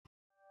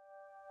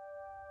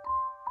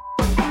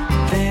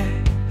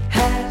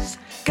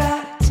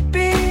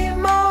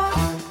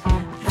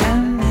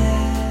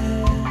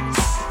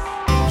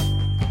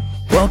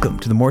Welcome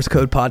to the Morse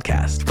Code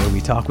Podcast, where we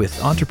talk with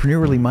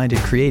entrepreneurially minded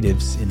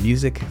creatives in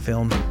music,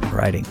 film, and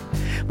writing.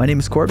 My name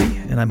is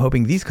Korby, and I'm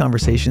hoping these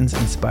conversations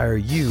inspire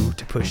you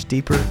to push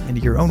deeper into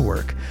your own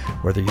work,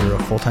 whether you're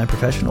a full-time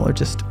professional or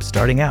just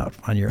starting out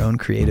on your own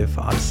creative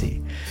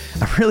odyssey.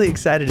 I'm really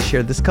excited to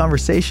share this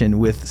conversation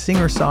with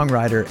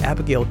singer-songwriter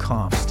Abigayle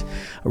Kompst.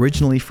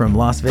 Originally from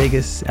Las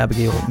Vegas,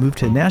 Abigayle moved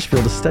to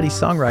Nashville to study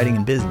songwriting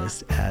and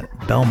business at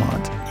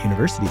Belmont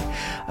University.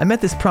 I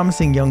met this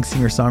promising young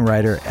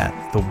singer-songwriter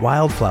at the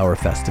Wildflower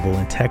Festival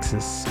in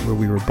Texas, where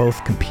we were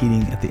both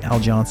competing at the Al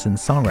Johnson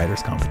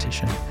Songwriters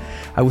Competition.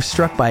 I was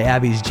struck by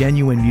Abby's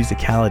genuine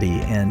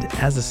musicality, and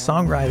as a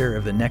songwriter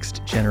of the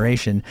next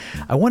generation,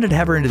 I wanted to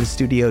have her into the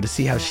studio to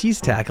see how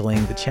she's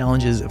tackling the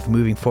challenges of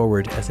moving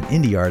forward as an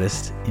indie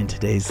artist in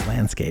today's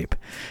landscape.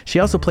 She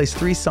also plays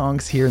 3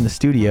 songs here in the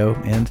studio,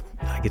 and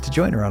I get to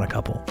join her on a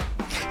couple.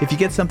 If you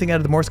get something out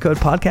of the Morse Code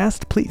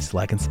Podcast, please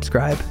like and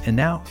subscribe. And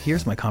now,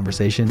 here's my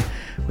conversation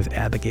with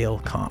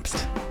Abigayle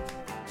Kompst.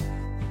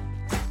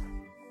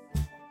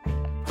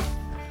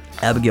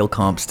 Abigayle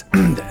Kompst,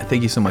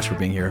 thank you so much for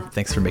being here.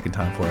 Thanks for making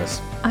time for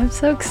us. I'm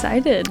so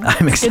excited.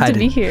 I'm excited. Good to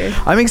be here.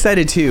 I'm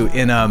excited too.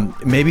 And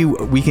maybe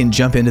we can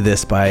jump into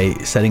this by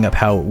setting up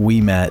how we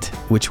met,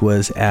 which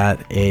was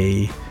at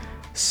a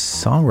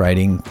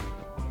songwriting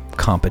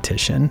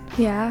competition.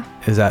 Yeah.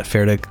 Is that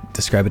fair to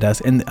describe it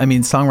as? And I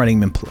mean,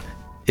 songwriting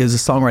is a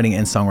songwriting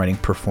and songwriting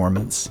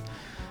performance,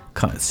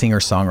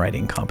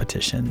 singer-songwriting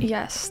competition.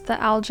 Yes,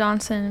 the Al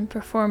Johnson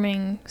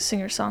Performing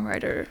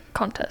Singer-Songwriter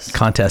Contest.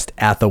 Contest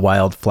at the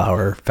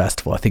Wildflower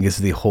Festival. I think is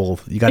the whole,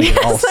 you got to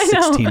get all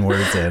 16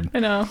 words in. I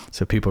know.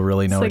 So people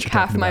really know it's what like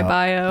you're talking about. half my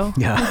bio.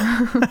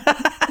 Yeah.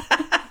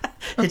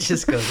 It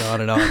just goes on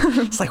and on.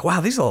 It's like,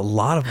 wow, these are a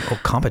lot of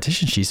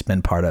competitions she's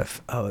been part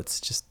of. Oh, it's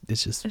just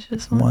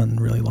one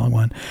really long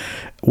one.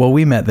 Well,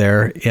 we met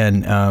there,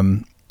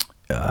 and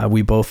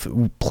we both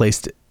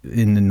placed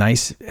in a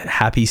nice,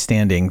 happy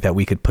standing that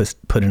we could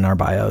put in our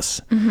bios.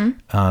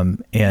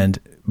 Mm-hmm. And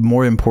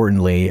more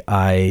importantly,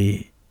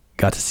 I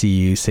got to see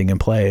you sing and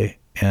play,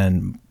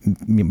 and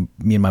me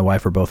and my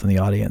wife were both in the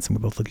audience, and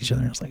we both looked at each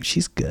other and I was like,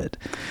 she's good.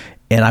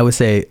 And I would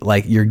say,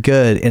 like, you're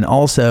good. And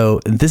also,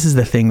 and this is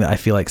the thing that I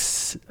feel like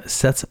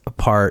sets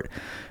apart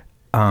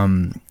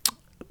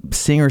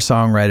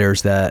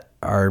singer-songwriters that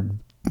are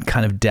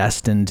kind of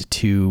destined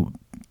to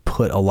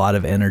put a lot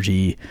of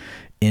energy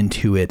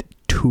into it,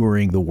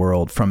 touring the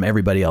world from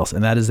everybody else.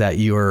 And that is that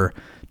you're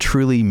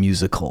truly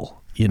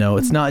musical. You know,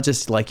 it's not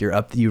just like you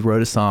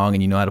wrote a song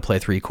and you know how to play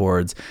 3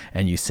 chords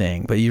and you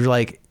sing, but you're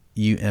like,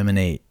 you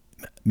emanate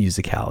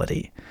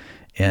musicality.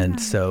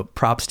 And so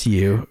props to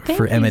you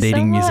for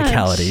emanating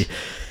musicality.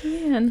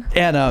 Man.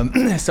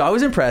 And so I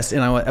was impressed,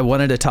 and I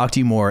wanted to talk to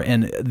you more.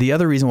 And the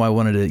other reason why I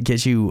wanted to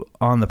get you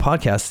on the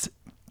podcast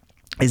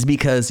is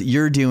because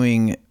you're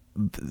doing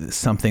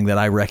something that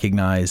I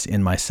recognize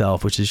in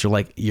myself, which is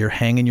you're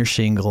hanging your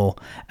shingle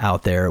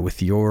out there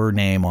with your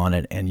name on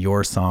it and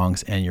your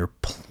songs, and you're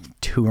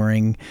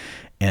touring,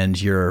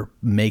 and you're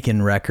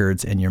making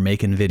records, and you're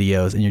making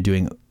videos, and you're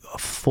doing a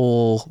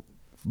full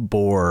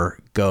bore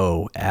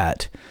go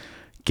at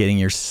getting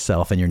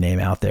yourself and your name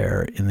out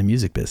there in the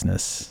music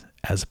business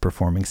as a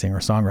performing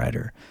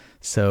singer-songwriter.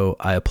 So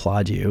I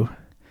applaud you.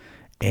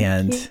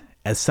 And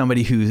as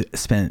somebody who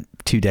spent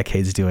 2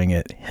 decades doing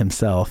it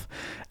himself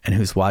and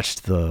who's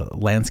watched the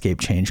landscape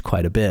change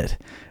quite a bit,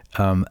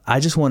 I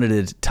just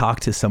wanted to talk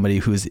to somebody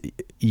who's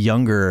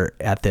younger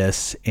at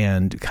this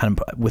and kind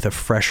of with a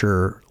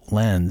fresher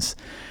lens.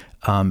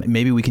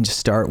 Maybe we can just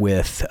start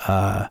with,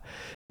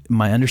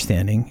 my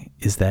understanding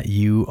is that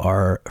you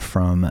are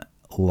from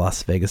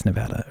Las Vegas,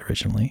 Nevada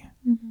originally,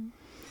 mm-hmm.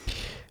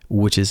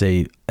 which is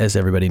as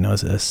everybody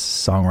knows, a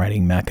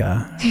songwriting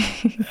mecca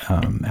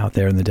out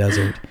there in the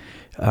desert.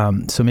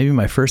 So maybe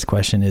my first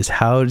question is,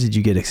 how did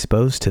you get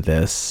exposed to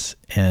this,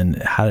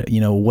 and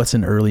what's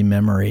an early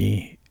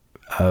memory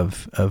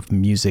of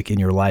music in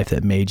your life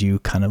that made you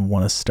kind of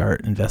want to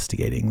start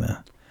investigating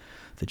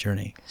the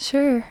journey?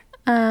 Sure.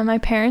 My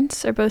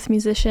parents are both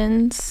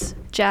musicians,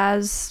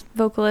 jazz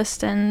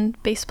vocalist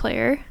and bass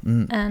player.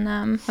 And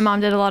my mom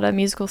did a lot of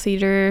musical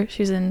theater.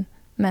 She was in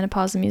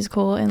Menopause the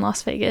Musical in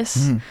Las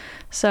Vegas.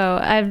 So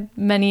I have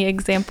many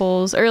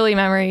examples, early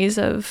memories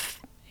of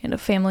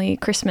family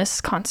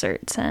Christmas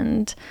concerts.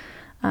 And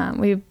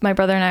my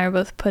brother and I were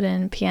both put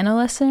in piano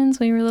lessons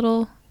when we were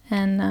little.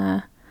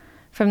 And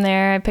from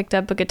there, I picked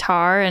up a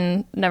guitar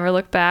and never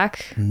looked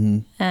back. Mm-hmm.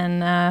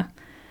 And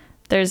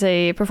there's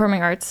a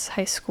performing arts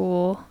high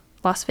school,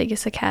 Las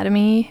Vegas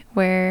Academy,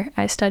 where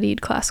I studied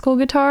classical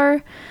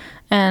guitar,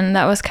 and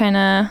that was kind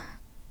of,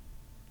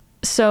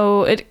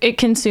 so it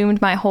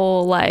consumed my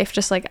whole life,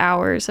 just like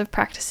hours of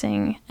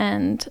practicing.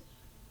 And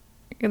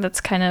that's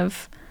kind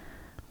of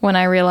when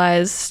I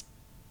realized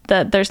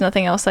that there's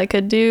nothing else I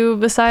could do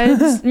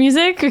besides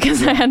music,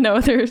 because I had no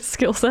other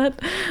skill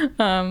set.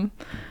 But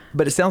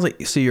it sounds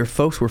like, so your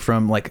folks were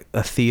from like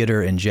a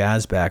theater and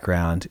jazz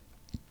background,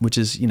 which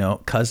is,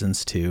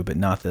 cousins to, but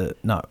not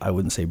I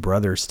wouldn't say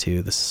brothers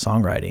to the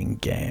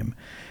songwriting game.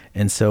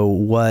 And so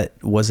what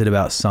was it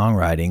about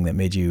songwriting that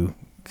made you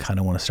kind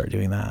of want to start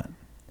doing that?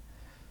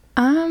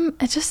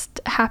 It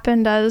just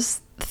happened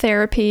as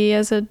therapy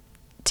as a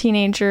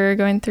teenager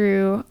going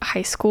through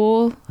high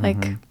school.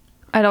 Like,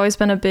 I'd always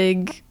been a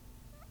big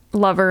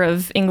lover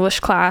of English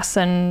class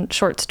and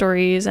short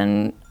stories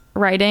and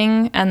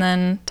writing, and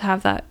then to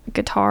have that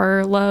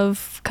guitar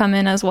love come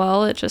in as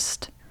well, it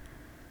just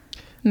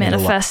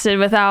manifested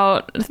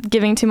without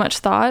giving too much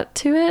thought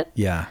to it.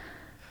 Yeah.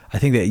 I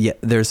think that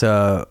there's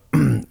a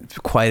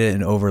quite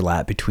an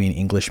overlap between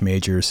English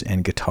majors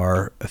and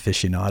guitar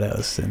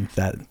aficionados, and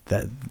that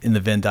in the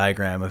Venn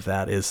diagram of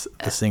that is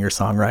the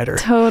singer-songwriter.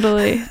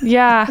 Totally.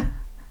 Yeah.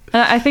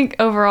 And I think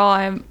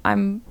overall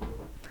I'm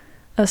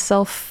a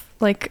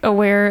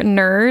aware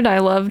nerd. I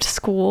loved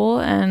school,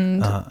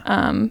 and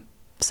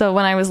so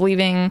when I was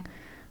leaving,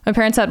 my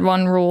parents had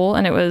one rule,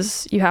 and it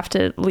was you have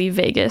to leave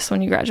Vegas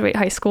when you graduate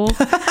high school.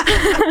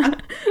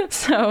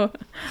 So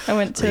I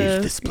went to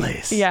leave this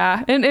place.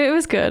 Yeah, and it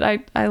was good.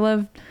 I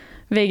love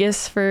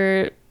Vegas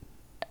for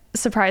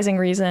surprising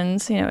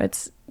reasons. You know,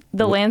 it's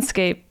the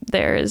landscape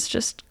there is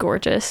just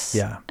gorgeous.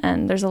 Yeah,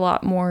 and there's a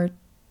lot more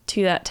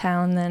to that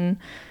town than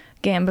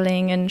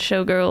gambling and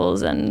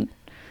showgirls. And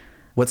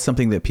what's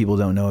something that people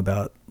don't know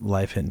about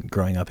life and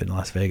growing up in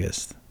Las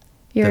Vegas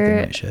that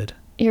they might should?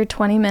 You're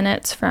 20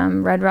 minutes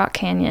from Red Rock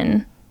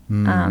Canyon,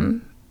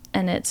 and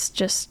it's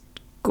just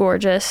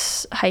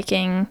gorgeous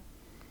hiking,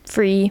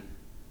 free.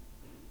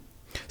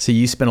 So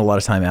you spend a lot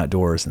of time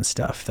outdoors and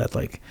stuff. That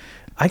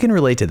I can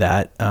relate to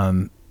that,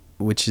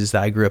 which is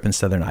that I grew up in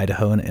southern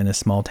Idaho in a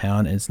small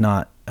town. And it's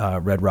not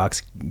Red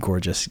Rock's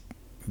gorgeous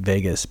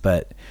Vegas,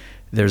 but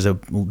there's a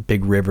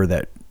big river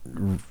that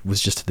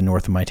was just to the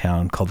north of my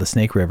town called the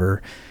Snake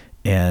River.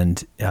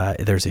 And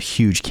there's a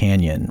huge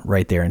canyon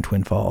right there in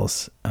Twin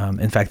Falls.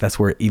 In fact, that's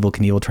where Evel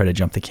Knievel tried to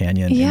jump the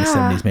canyon in the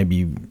 70s.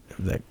 Maybe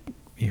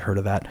you heard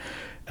of that.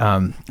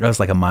 That was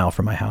like a mile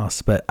from my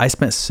house. But I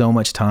spent so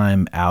much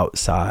time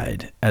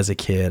outside as a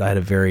kid. I had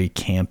a very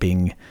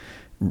camping,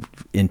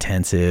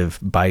 intensive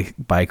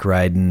bike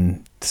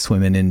riding,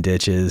 swimming in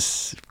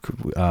ditches.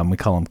 We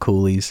call them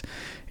coulees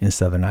in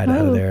southern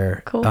Idaho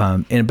there. Cool.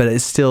 But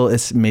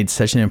it's made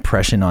such an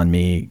impression on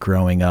me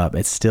growing up.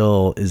 It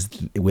still is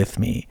with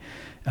me.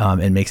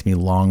 It makes me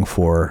long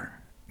for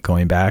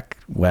going back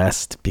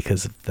west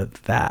because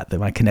of that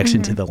my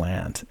connection to the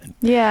land.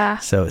 Yeah.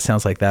 So it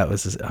sounds like that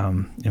was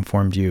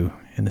informed you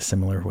in a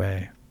similar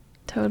way.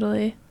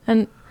 Totally.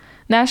 And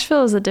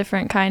Nashville is a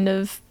different kind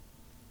of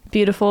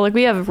beautiful. Like,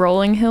 we have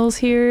rolling hills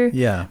here.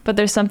 Yeah. But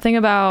there's something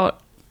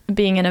about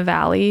being in a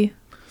valley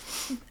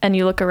and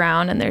you look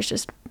around and there's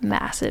just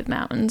massive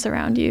mountains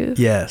around you.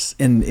 Yes.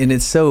 And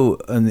it's so,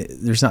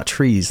 there's not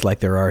trees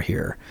like there are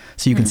here.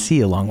 So you can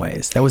see a long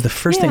ways. That was the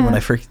first thing when I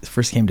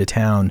first came to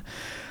town.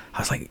 I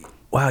was like,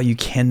 wow, you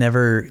can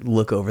never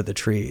look over the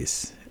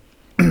trees.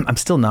 I'm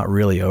still not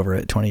really over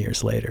it 20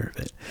 years later.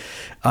 But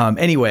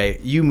anyway,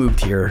 you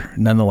moved here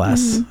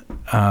nonetheless.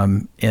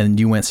 And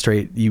you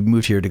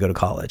moved here to go to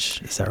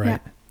college. Is that right? Yeah.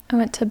 I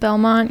went to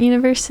Belmont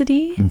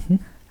University.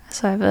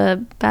 So I have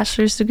a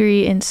bachelor's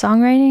degree in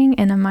songwriting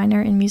and a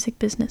minor in music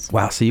business.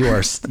 Wow. So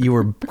you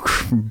were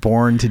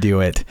born to do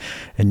it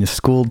and you're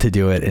schooled to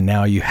do it. And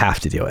now you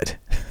have to do it.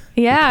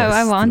 Yeah,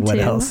 I want to.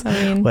 Else? I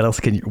mean, what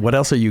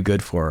else are you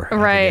good for?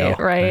 Right.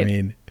 I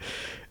mean,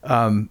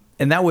 and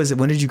that was,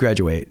 when did you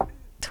graduate?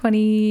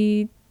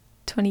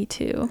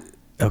 2022.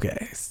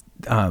 Okay.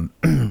 So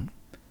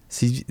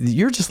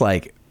you're just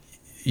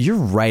you're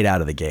right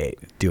out of the gate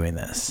doing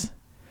this.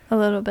 A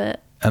little bit.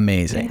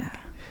 Amazing. Yeah.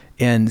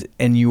 And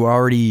you're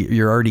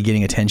already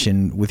getting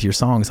attention with your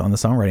songs on the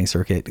songwriting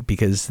circuit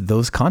because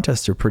those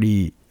contests are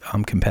pretty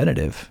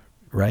competitive,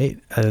 right?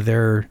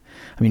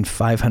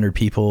 500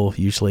 people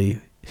usually.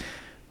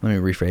 Let me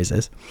rephrase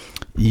this.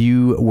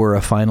 You were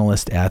a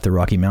finalist at the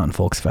Rocky Mountain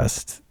Folks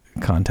Fest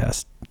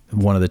contest.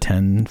 One of the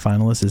 10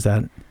 finalists, is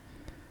that?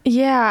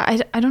 Yeah,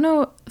 I don't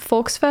know.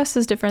 Folks Fest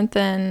is different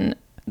than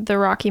the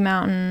Rocky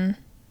Mountain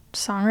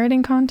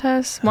songwriting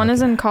contest. One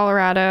is in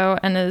Colorado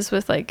and is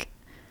with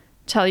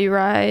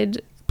Telluride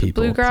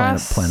people,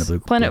 bluegrass. Planet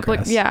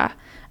Bluegrass. Yeah.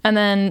 And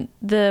then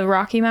the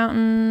Rocky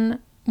Mountain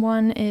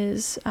one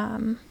is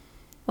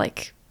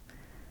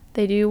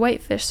they do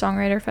Whitefish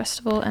Songwriter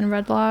Festival and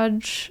Red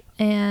Lodge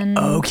and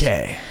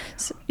okay.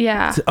 So,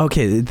 yeah. So,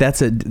 okay,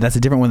 that's a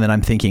different one than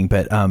I'm thinking,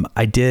 but I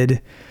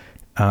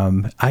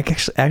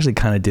actually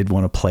kind of did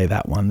want to play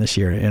that one this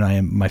year,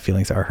 and my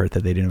feelings are hurt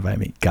that they didn't invite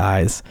me.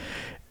 Guys,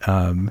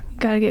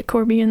 gotta get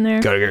Korby in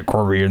there.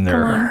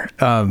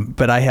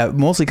 But I have,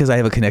 mostly because I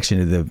have a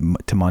connection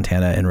to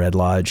Montana and Red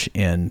Lodge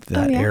and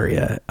that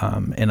area.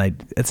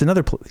 And it's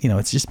another,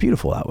 it's just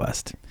beautiful out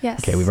west.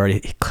 Yes. Okay. We've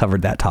already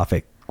covered that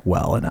topic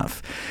well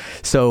enough.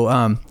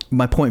 So,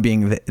 my point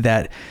being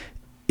that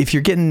if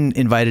you're getting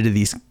invited to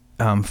these,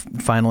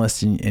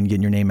 finalists and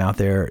getting your name out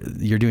there,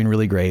 you're doing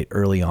really great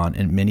early on.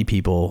 And many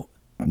people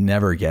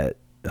never get,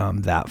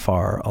 that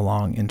far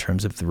along in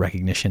terms of the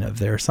recognition of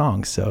their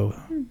songs. So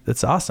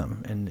that's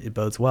awesome. And it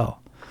bodes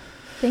well.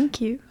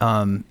 Thank you.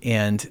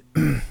 And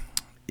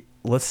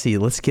let's see.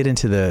 Let's get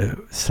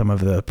into some of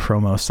the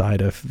promo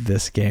side of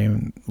this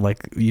game.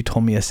 Like, you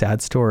told me a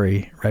sad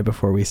story right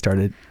before we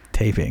started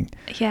taping.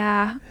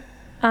 Yeah.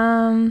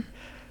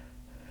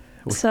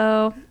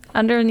 So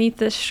underneath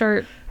this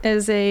shirt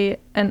is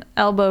an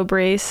elbow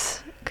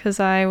brace, because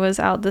I was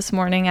out this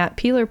morning at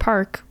Peeler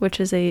Park, which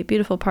is a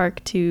beautiful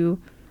park to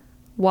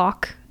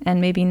walk and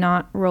maybe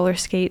not roller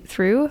skate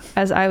through,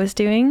 as I was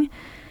doing.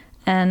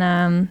 And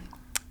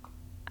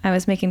I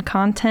was making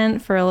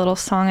content for a little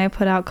song I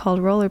put out called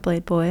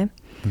Rollerblade Boy.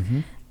 Mm-hmm.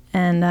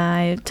 And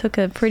I took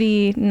a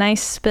pretty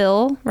nice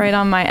spill right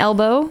on my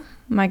elbow,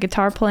 my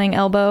guitar playing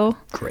elbow.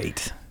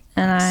 Great.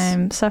 And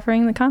I'm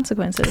suffering the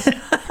consequences.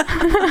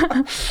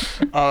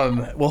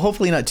 Well,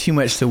 hopefully not too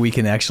much, so we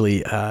can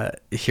actually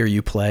hear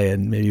you play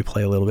and maybe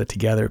play a little bit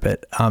together.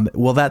 But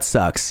well, that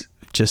sucks.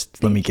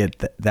 Just let me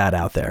get that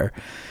out there.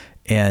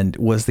 And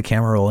was the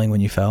camera rolling when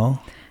you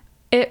fell?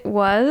 It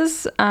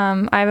was.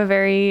 I have a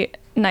very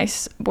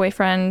nice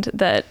boyfriend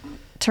that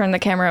turned the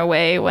camera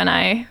away when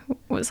I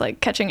was like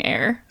catching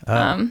air.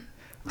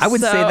 I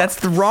would say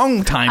that's the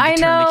wrong time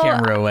to turn the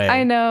camera away.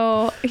 I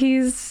know.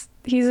 He's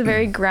a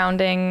very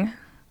grounding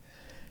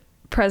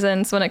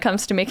presence when it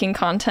comes to making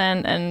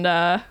content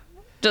and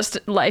just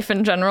life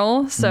in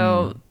general.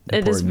 So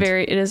it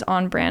is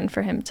on brand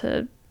for him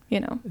to,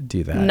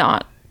 do that,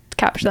 not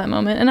capture that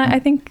moment. And I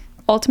think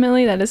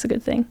ultimately that is a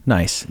good thing.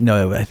 Nice.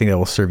 No, I think that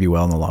will serve you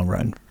well in the long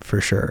run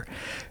for sure.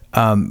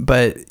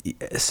 But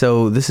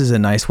so this is a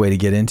nice way to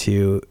get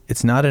into,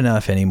 it's not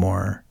enough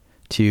anymore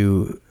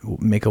to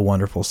make a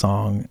wonderful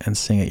song and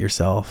sing it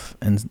yourself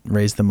and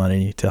raise the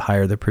money to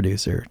hire the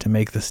producer to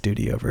make the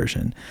studio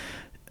version.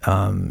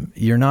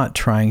 You're not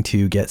trying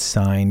to get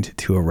signed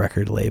to a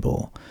record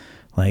label.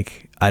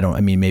 Like,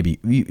 maybe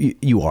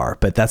you are,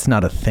 but that's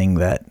not a thing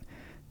that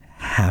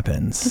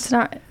happens. It's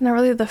not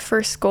really the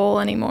first goal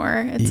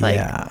anymore. It's like,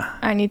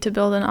 I need to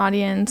build an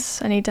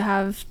audience. I need to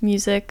have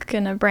music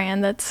and a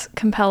brand that's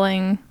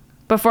compelling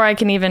before I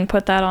can even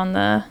put that on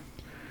the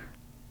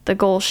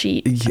goal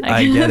sheet.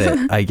 I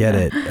get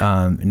it.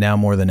 Now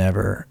more than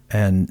ever.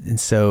 And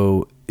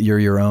so you're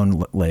your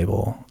own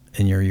label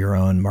and you're your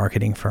own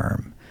marketing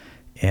firm.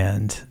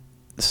 And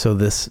so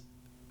this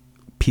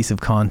piece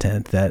of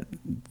content that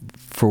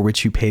for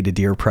which you paid a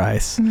dear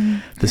price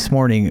this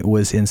morning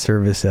was in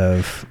service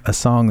of a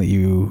song that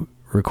you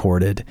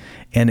recorded.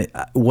 And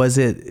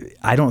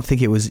I don't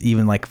think it was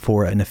even like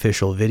for an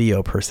official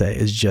video per se.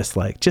 It's just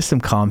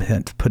some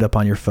content to put up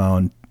on your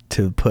phone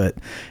to put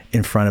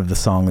in front of the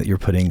song that you're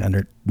putting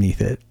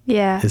underneath it.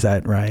 Yeah. Is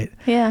that right?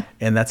 Yeah.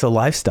 And that's a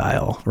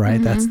lifestyle,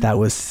 right? Mm-hmm. That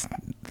was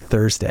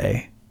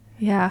Thursday.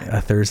 Yeah.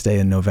 A Thursday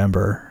in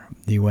November,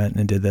 you went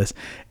and did this.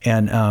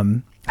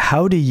 And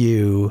how do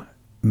you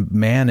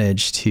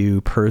manage to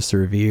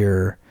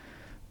persevere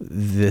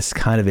this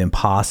kind of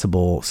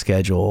impossible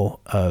schedule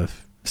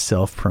of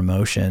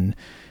self-promotion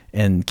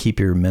and keep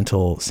your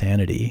mental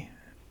sanity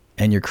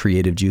and your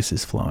creative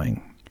juices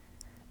flowing?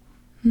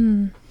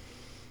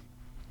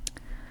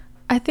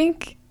 I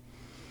think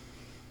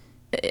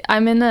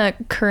I'm in a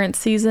current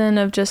season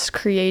of just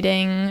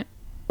creating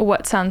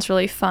what sounds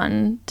really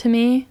fun to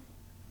me.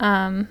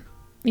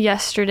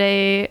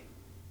 Yesterday,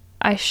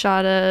 I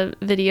shot a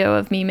video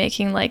of me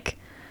making like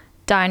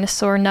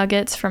dinosaur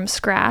nuggets from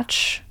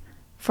scratch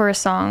for a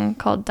song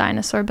called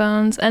Dinosaur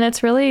Bones. And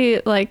it's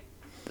really like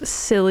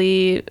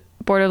silly,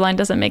 borderline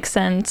doesn't make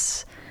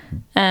sense.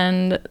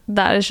 And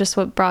that is just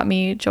what brought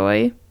me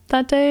joy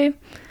that day.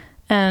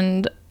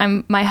 And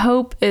my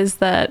hope is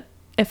that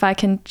if I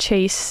can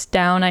chase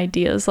down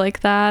ideas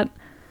like that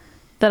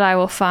I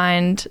will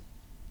find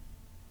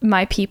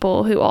my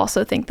people who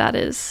also think that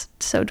is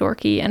so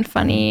dorky and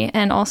funny.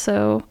 And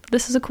also,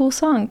 this is a cool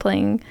song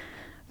playing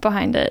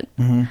behind it.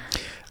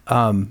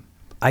 Mm-hmm.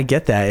 I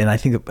get that. And I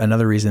think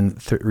another reason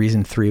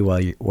 3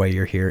 why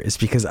you're here is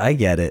because I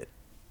get it.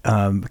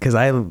 Because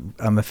I'm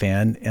a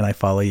fan and I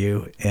follow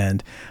you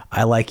and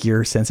I like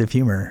your sense of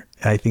humor.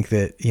 I think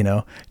that,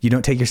 you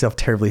don't take yourself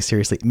terribly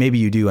seriously. Maybe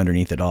you do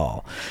underneath it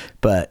all,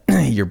 but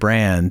your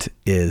brand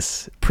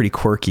is pretty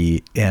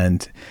quirky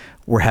and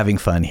we're having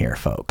fun here,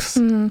 folks.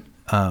 Mm-hmm.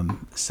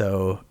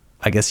 So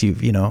I guess you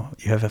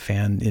have a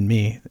fan in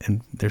me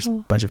and there's a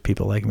bunch of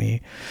people like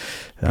me,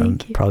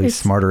 probably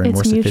smarter and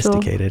more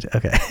sophisticated.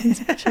 Okay.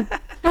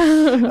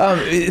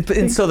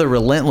 And so the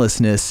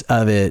relentlessness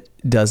of it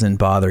doesn't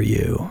bother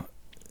you.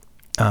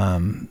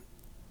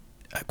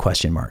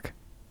 Question mark.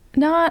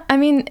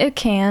 It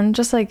can,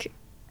 just like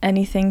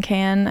anything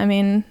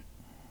can.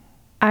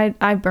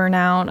 I burn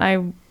out.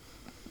 I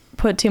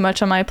put too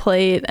much on my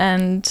plate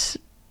and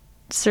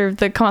serve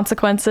the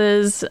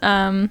consequences.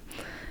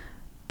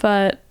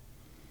 But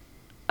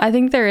I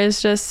think there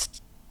is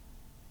just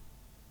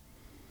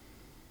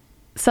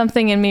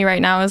something in me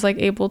right now is like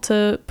able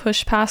to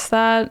push past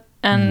that.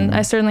 And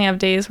I certainly have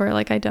days where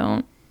like I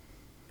don't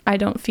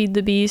feed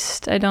the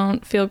beast. I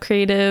don't feel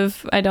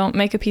creative. I don't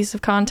make a piece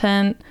of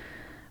content,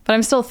 but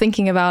I'm still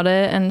thinking about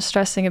it and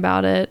stressing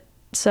about it.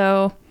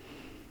 So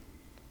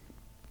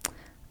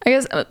I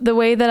guess the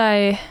way that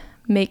I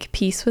make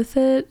peace with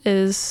it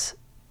is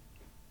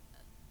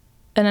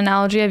an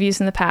analogy I've used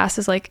in the past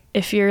is like,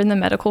 if you're in the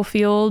medical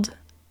field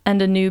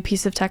and a new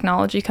piece of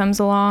technology comes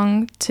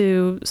along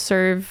to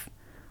serve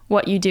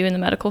what you do in the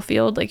medical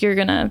field, like you're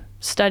going to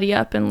study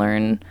up and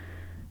learn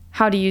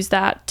how to use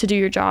that to do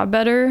your job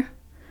better.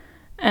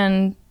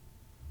 And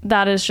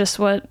that is just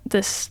what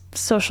this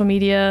social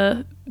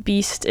media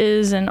beast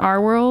is in our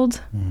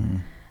world. Mm-hmm.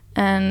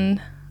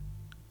 And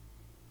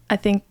I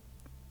think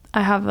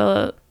I have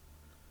a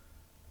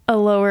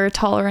lower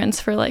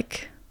tolerance for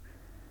like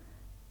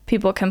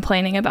people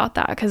complaining about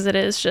that, because it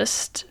is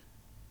just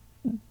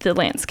the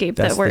landscape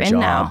that we're in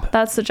now.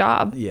 That's the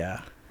job.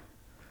 Yeah.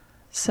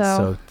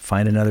 So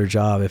find another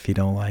job if you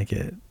don't like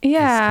it.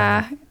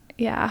 Yeah.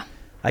 Yeah.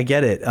 I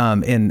get it.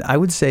 And I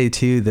would say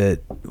too,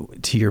 that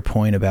to your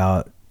point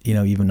about,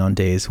 even on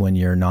days when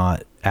you're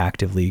not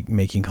actively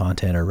making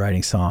content or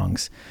writing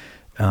songs,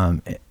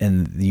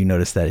 and you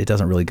notice that it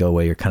doesn't really go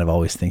away, you're kind of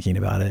always thinking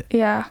about it.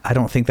 Yeah. I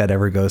don't think that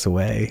ever goes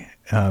away.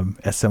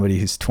 As somebody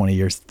who's 20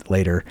 years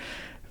later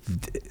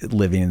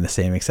living in the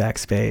same exact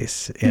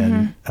space.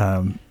 And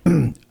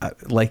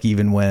like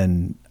even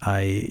when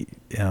I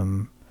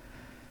am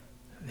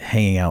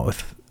hanging out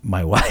with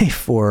my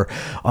wife or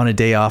on a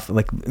day off,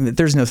 like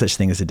there's no such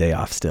thing as a day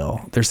off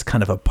still. There's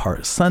kind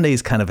of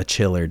Sunday's kind of a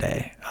chiller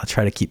day. I'll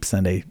try to keep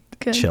Sunday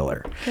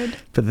chiller. Good.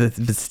 But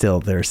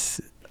still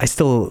I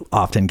still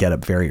often get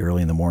up very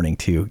early in the morning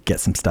to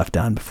get some stuff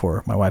done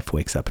before my wife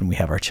wakes up and we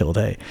have our chill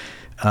day.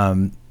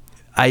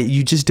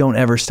 You just don't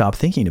ever stop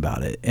thinking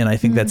about it. And I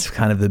think that's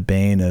kind of the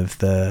bane of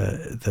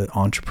the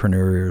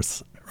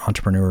entrepreneur's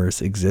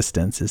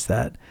existence, is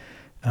that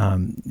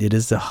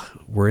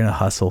we're in a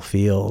hustle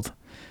field,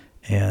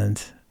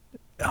 and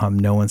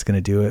no one's going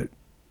to do it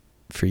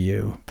for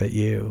you but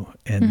you.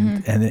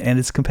 And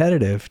it's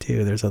competitive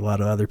too. There's a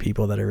lot of other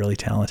people that are really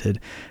talented,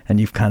 and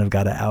you've kind of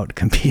got to out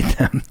compete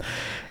them.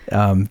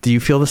 Do you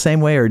feel the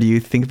same way, or do you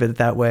think of it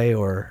that way?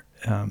 Or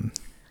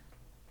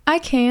I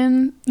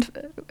can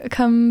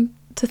come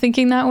to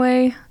thinking that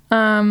way.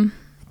 I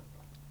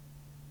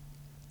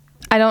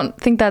don't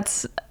think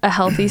that's a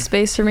healthy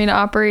space for me to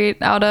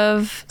operate out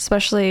of,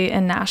 especially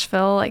in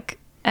Nashville. Like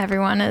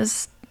everyone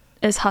is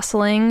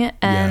hustling,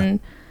 and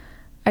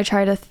I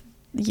try to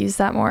use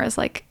that more as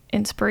like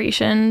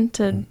inspiration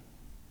to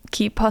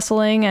keep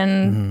hustling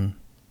and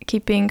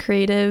keep being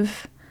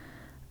creative.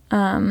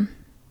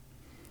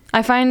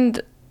 I find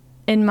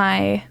in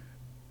my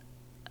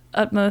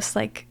utmost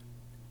like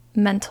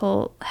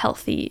mental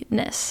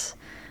healthiness,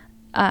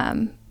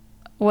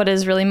 what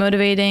is really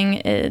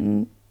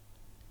motivating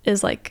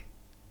is like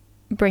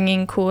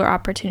bringing cooler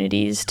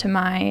opportunities to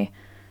my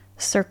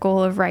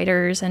circle of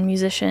writers and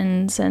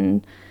musicians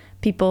and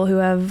people who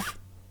have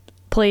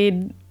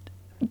played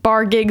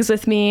bar gigs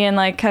with me and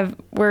like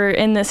we're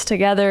in this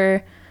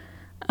together.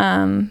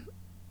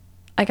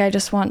 Like I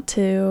just want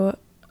to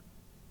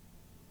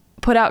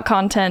put out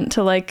content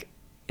to like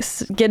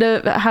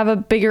have a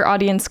bigger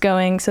audience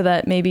going, so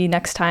that maybe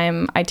next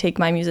time I take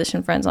my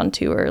musician friends on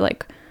tour,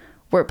 like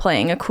we're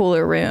playing a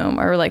cooler room,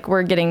 or like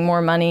we're getting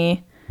more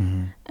money.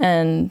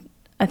 And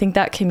I think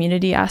that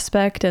community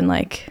aspect and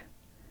like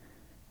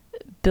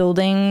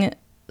building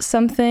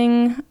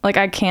something, like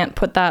I can't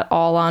put that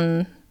all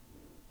on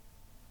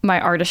my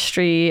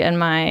artistry and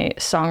my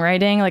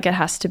songwriting. Like it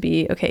has to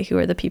be, okay, who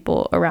are the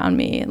people around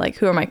me? Like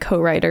who are my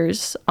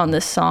co-writers on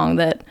this song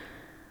that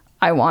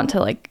I want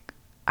to like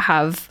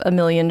have 1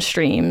 million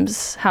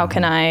streams? How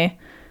can I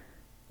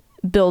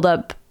build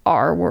up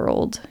our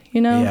world,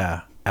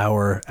 Yeah.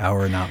 Our,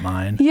 not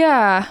mine.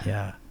 Yeah.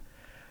 Yeah.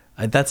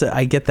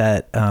 I get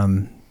that.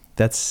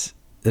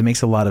 That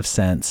makes a lot of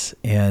sense.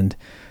 And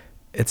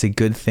it's a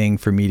good thing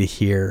for me to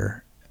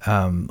hear,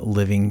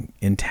 living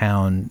in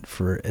town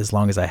for as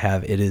long as I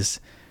have. It is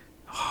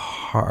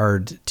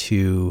hard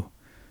to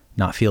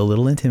not feel a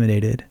little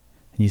intimidated.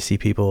 And you see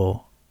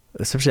people,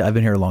 especially I've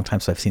been here a long time,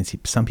 so I've seen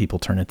some people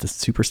turn into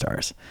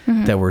superstars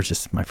that were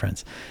just my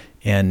friends.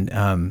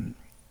 And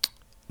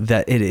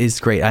that it is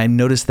great. I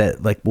noticed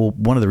that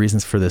one of the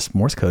reasons for this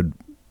Morse Code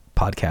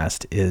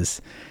podcast is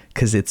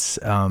because it's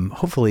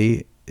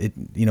hopefully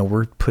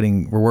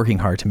we're working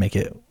hard to make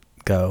it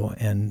go,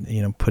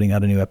 and putting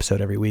out a new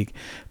episode every week,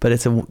 but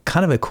it's a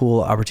kind of a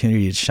cool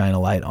opportunity to shine a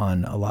light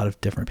on a lot of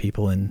different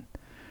people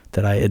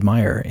that I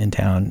admire in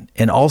town,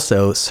 and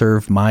also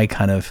serve my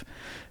kind of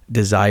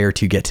desire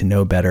to get to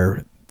know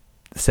better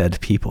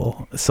said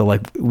people. So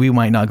like we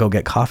might not go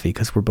get coffee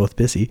because we're both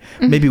busy.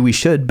 Maybe we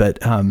should, but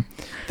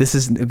this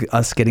is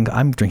us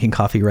I'm drinking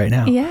coffee right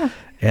now. Yeah.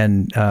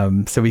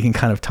 And so we can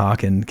kind of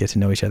talk and get to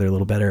know each other a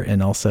little better,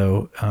 and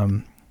also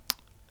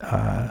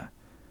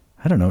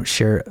I don't know,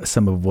 share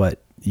some of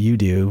what you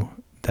do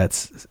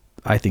that's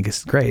I think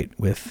is great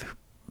with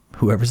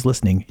whoever's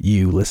listening.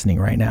 You listening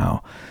right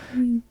now,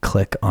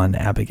 click on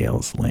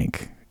Abigail's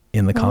link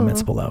in the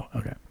comments below.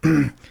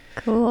 Okay.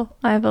 Cool.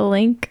 I have a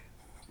link.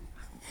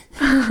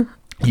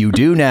 You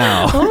do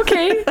now.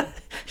 Okay.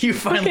 You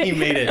finally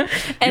made it.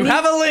 You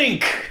have a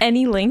link.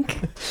 Any link?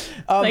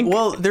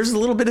 Well, there's a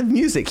little bit of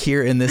music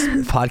here in this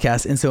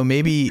podcast, and so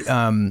maybe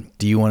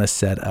do you want to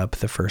set up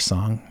the first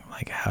song?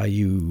 like how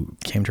you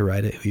came to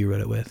write it, who you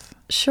wrote it with?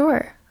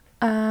 Sure.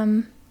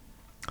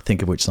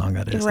 Think of which song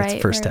that is. That's the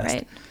first test.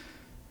 Right.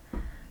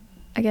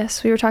 I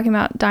guess we were talking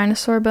about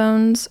Dinosaur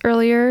Bones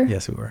earlier.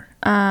 Yes, we were.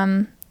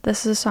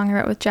 This is a song I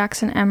wrote with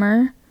Jackson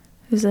Emmer,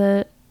 who's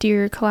a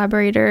dear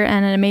collaborator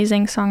and an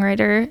amazing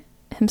songwriter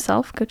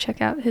himself. Go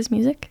check out his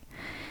music.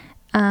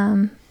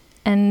 And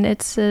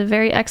it's a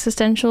very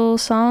existential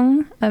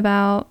song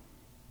about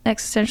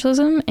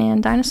existentialism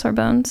and dinosaur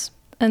bones.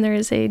 And there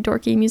is a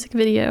dorky music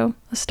video,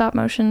 a stop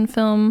motion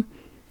film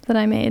that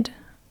I made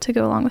to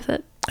go along with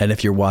it. And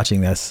if you're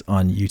watching this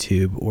on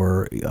YouTube,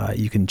 or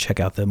you can check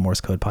out the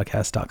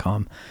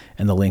morsecodepodcast.com,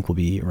 and the link will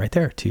be right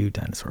there to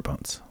Dinosaur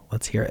Bones.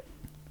 Let's hear it.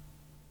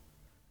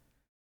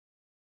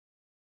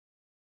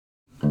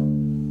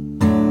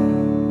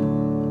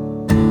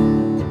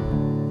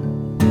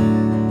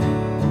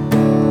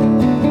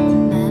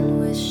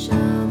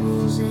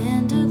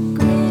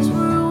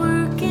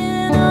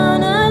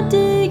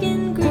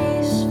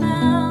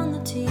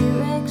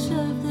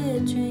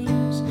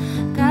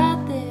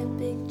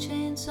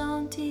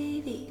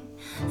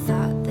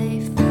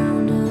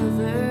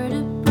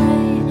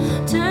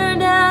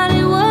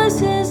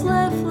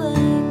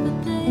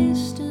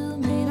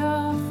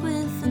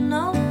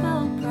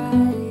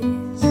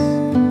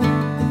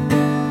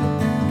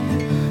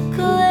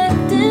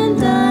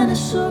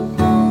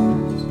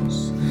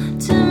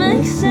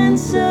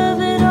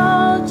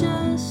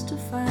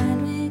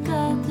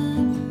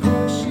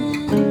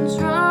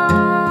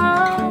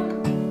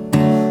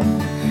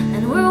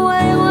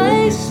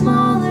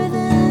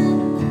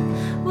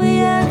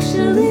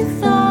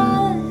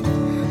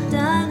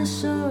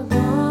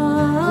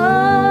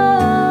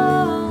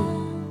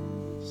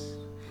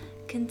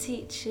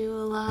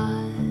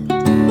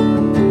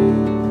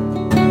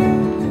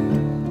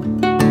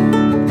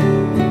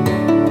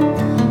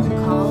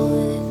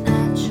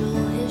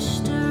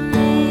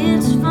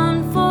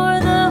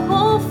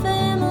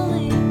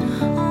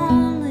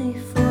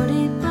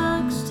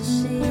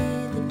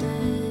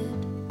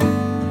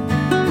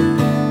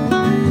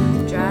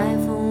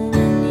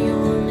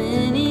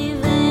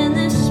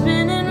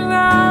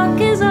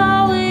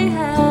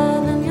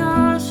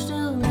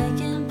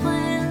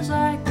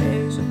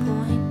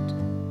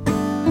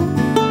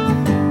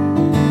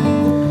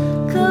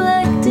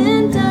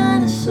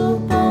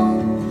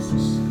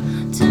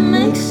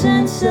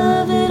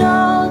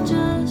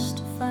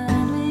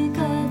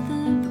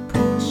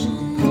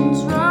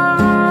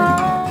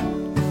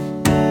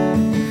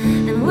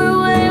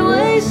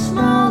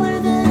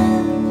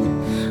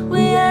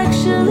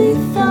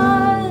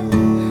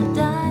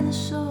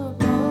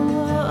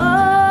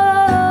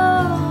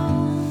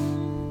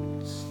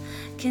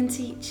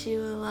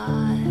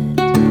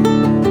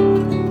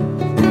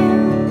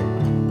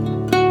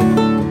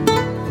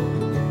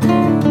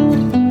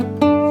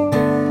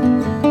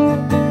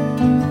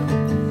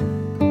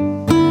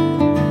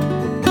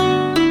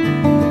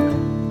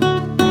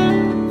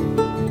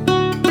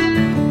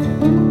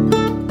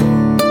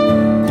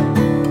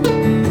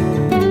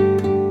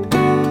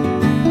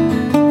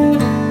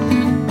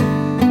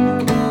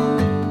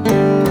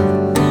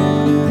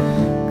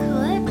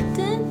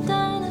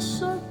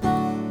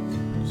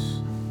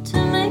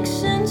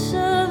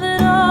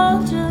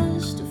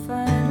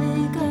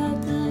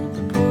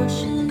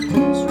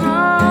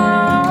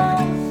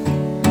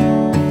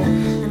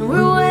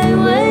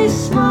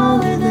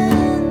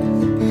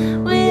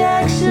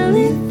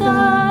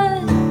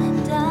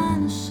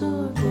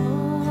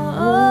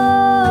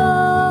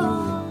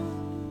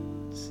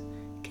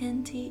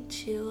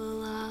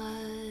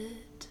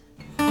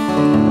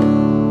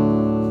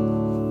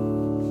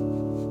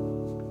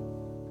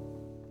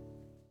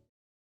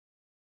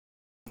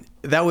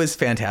 That was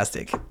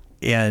fantastic.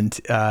 And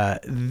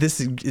this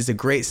is a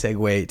great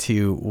segue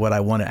to what I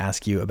want to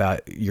ask you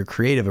about your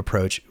creative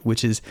approach,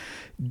 which is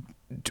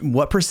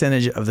what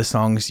percentage of the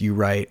songs you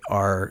write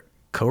are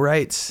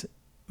co-writes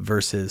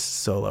versus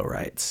solo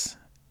writes?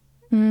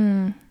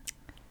 I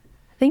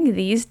think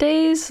these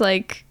days,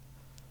 like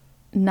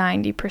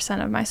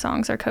 90% of my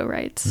songs are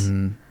co-writes.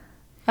 Mm-hmm.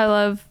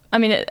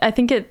 I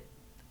think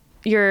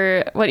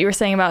what you were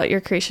saying about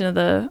your creation of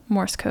the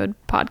Morse Code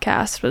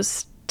podcast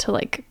was to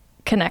like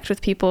connect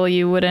with people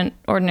you wouldn't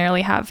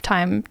ordinarily have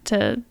time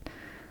to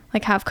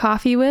like have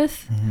coffee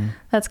with. Mm-hmm.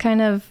 That's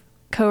kind of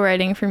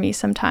co-writing for me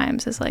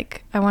sometimes, is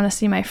like I want to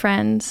see my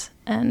friends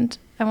and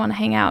I want to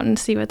hang out and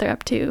see what they're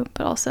up to,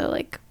 but also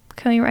like,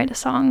 can we write a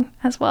song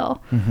as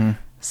well? Mm-hmm.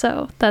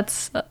 So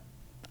that's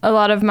a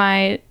lot of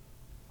my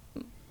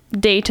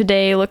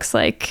day-to-day looks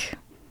like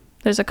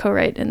there's a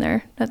co-write in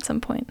there at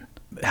some point.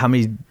 How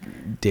many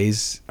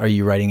days are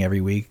you writing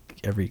every week,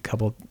 every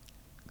couple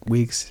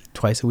weeks,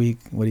 twice a week?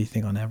 What do you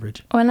think on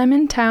average? When I'm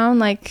in town,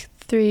 like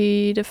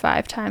 3 to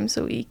 5 times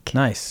a week.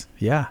 Nice.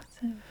 Yeah.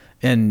 So.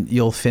 And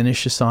you'll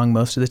finish a song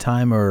most of the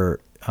time, or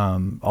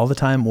all the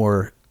time,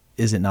 or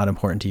is it not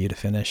important to you to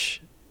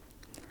finish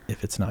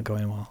if it's not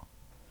going well?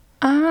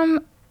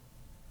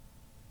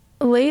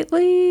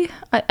 Lately,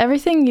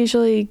 everything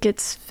usually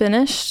gets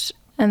finished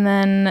and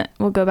then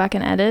we'll go back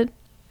and edit.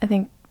 I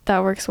think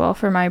that works well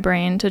for my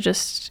brain to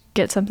just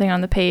get something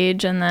on the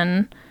page, and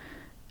then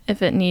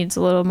if it needs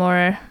a little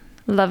more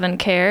love and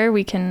care,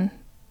 we can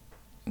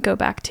go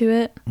back to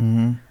it.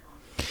 Mm-hmm.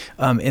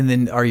 And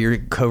then are your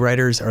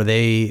co-writers, are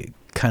they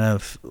kind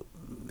of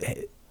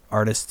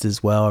artists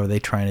as well? Are they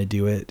trying to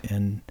do it?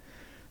 And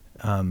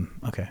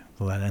okay,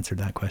 well, that answered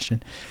that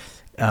question.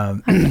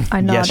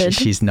 I nodded. Yes,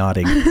 she's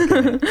nodding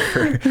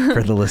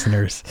for the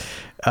listeners.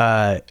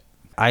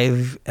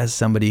 I've, as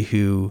somebody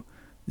who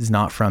is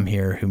not from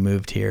here, who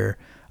moved here,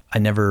 I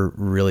never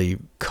really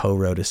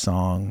co-wrote a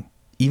song.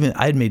 Even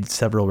I had made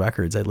several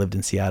records. I lived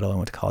in Seattle. I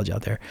went to college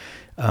out there,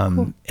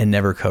 cool. And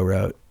never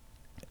co-wrote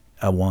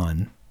a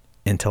one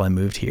until I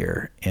moved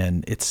here.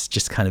 And it's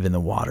just kind of in the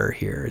water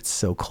here. It's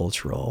so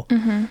cultural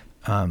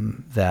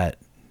that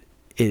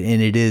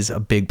it is a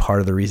big part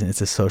of the reason.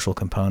 It's a social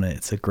component.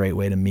 It's a great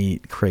way to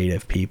meet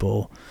creative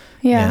people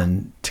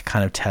and to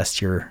kind of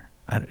test your,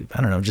 I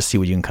don't know, just see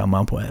what you can come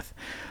up with.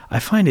 I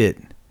find it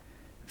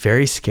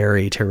very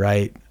scary to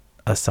write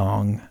a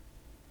song,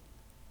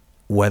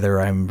 whether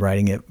I'm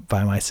writing it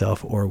by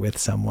myself or with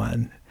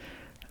someone.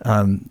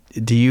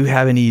 Do you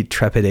have any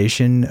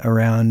trepidation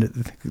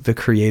around the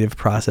creative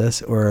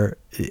process, or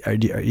are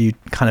you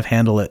kind of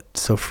handle it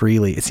so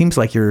freely? It seems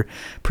like you're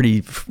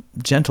pretty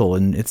gentle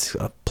and it's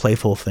a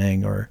playful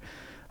thing, or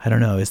I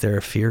don't know, is there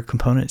a fear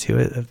component to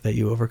it that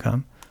you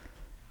overcome?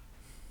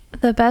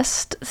 The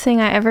best thing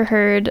I ever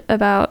heard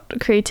about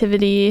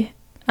creativity,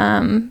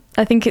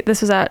 I think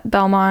this was at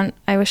Belmont.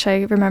 I wish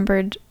I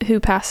remembered who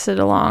passed it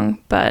along,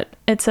 but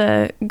it's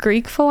a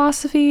Greek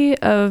philosophy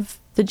of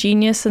the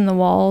genius in the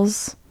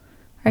walls.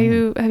 Have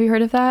you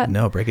heard of that?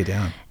 No, break it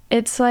down.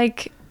 It's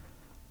like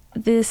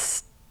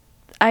this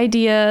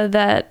idea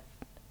that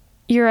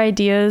your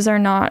ideas are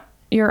not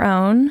your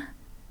own,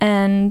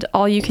 and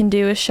all you can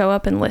do is show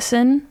up and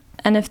listen.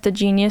 And if the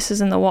genius is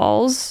in the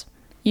walls,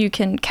 you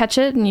can catch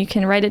it and you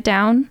can write it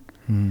down.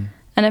 And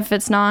if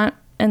it's not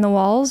in the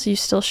walls, you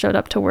still showed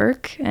up to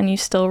work and you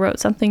still wrote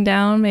something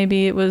down.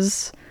 Maybe it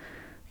was,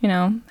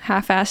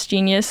 half-assed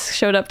genius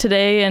showed up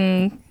today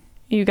and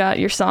you got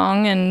your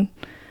song. And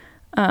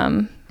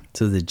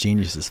so the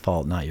genius's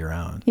fault, not your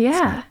own.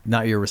 Yeah.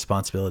 Not your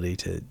responsibility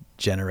to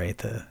generate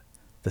the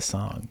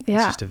song.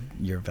 Yeah. It's just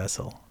your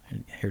vessel,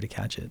 here to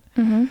catch it.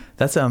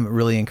 That's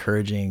really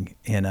encouraging.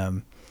 And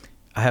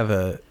I have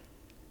a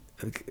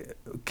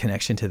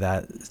connection to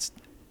that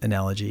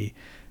analogy,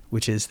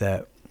 which is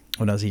that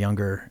when I was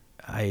younger,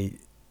 I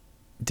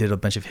did a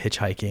bunch of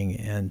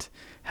hitchhiking and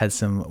had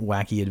some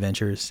wacky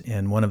adventures.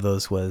 And one of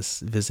those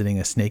was visiting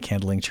a snake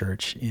handling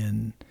church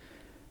in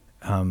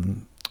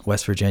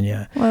West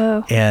Virginia.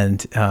 Whoa.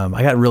 And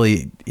I got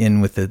really in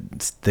with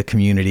the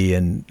community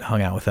and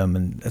hung out with them.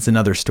 And that's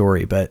another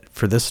story. But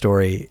for this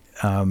story,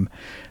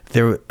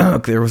 there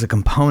was a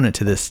component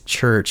to this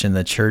church and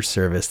the church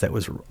service that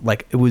was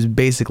like, it was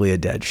basically a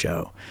dead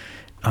show.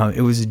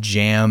 It was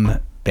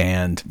jam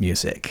band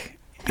music,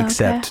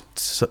 except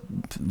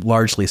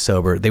largely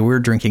sober. They were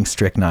drinking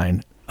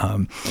strychnine,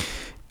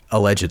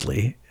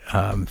 allegedly.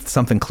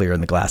 Something clear in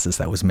the glasses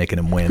that was making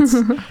them wince.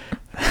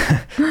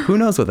 Who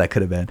knows what that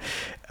could have been?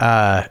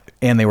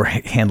 And they were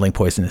handling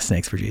poisonous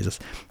snakes for Jesus.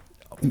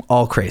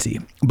 All crazy.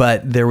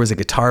 But there was a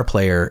guitar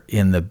player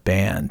in the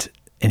band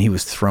and he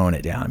was throwing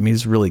it down. I mean, he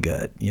was really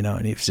good,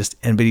 and he was just,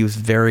 but he was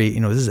very,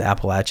 this is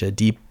Appalachia,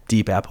 deep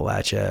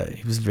Appalachia.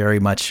 He was very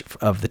much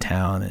of the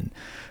town and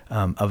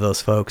of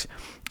those folks.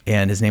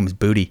 And his name was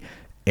Booty.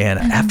 And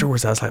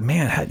afterwards I was like,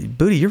 man,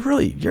 Booty,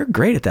 you're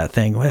great at that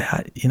thing.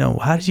 How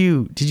did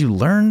you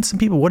learn some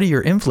people? What are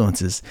your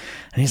influences?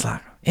 And he's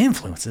like,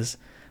 influences?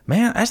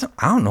 Man, I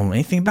don't know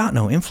anything about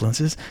no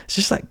influences. It's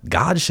just like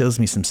God shows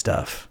me some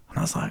stuff. And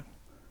I was like,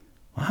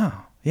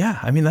 wow. Yeah.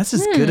 I mean, that's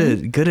as good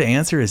an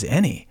answer as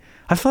any.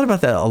 I've thought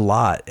about that a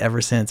lot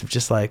ever since, of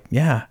just like,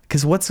 yeah,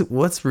 because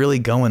what's really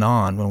going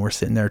on when we're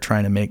sitting there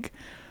trying to make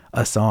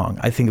a song?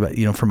 I think about,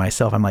 for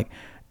myself, I'm like,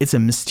 it's a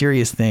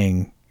mysterious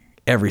thing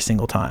every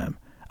single time.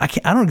 I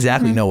don't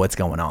exactly know what's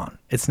going on.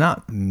 It's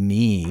not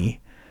me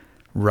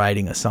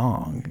writing a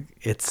song.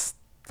 It's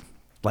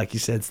like you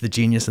said, it's the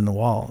genius in the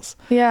walls.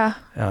 Yeah.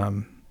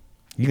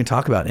 You can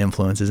talk about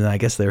influences, and I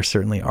guess there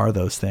certainly are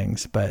those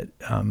things, but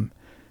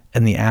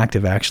in the act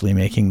of actually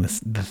making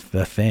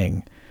the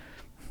thing,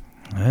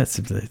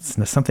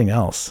 it's something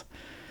else.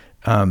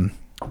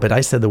 But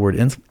I said the word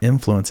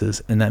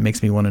influences, and that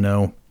makes me want to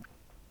know,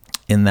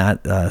 in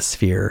that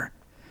sphere,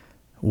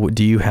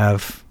 do you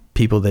have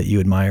people that you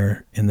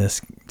admire in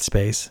this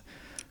space?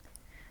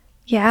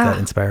 Yeah. That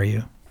inspire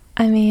you?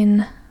 I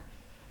mean,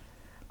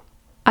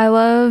 I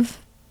love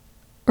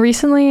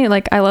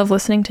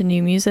listening to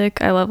new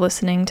music. I love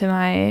listening to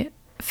my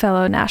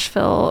fellow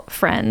Nashville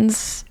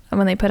friends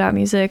when they put out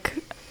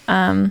music.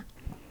 And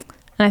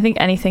I think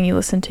anything you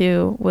listen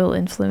to will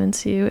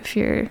influence you if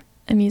you're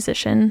a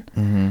musician.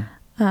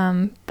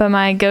 But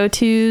my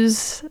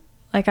go-tos,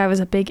 like I was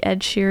a big Ed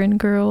Sheeran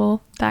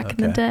girl back in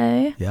the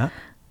day. Yeah.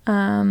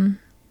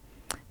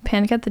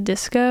 Panic at the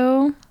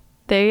Disco.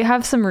 They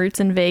have some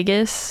roots in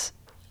Vegas.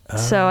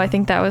 So I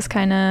think that was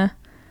kind of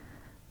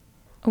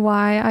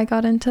why I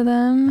got into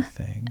them.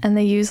 thing. And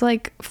they use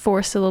like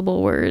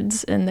 4-syllable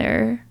words in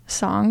their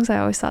songs. I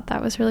always thought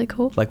that was really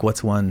cool. Like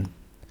what's one?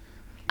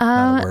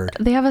 Not a word.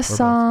 They have a both.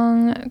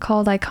 song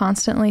called I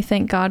Constantly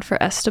Thank God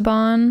for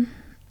Esteban,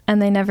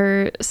 and they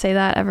never say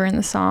that ever in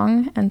the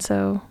song. And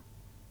so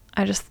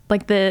I just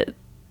like the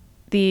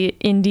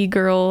indie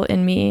girl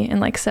in me in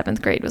like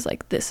 7th grade was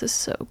like, this is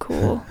so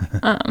cool.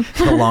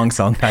 The long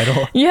song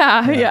title.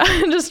 Yeah.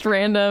 Just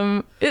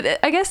random.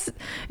 I guess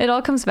it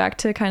all comes back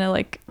to kind of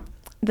like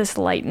this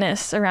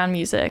lightness around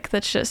music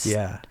that's just,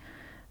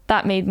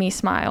 that made me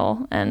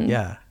smile. And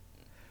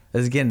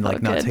it's again,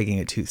 like not good. taking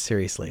it too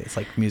seriously. It's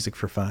like music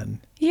for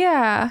fun.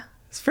 Yeah.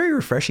 It's very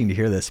refreshing to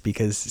hear this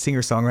because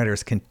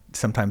singer-songwriters can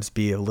sometimes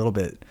be a little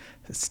bit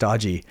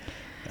stodgy.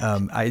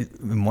 I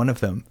am one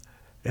of them.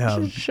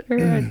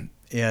 Sure.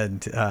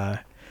 And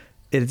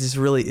it is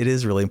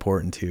really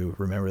important to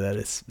remember that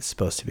it's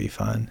supposed to be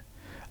fun.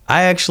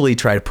 I actually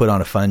try to put on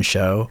a fun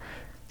show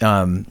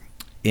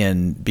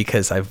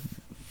because I've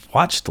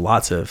watched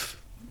lots of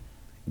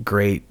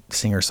great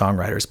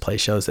singer-songwriters play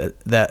shows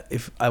that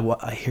if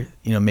I hear,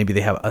 maybe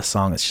they have a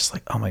song that's just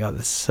like, oh my God,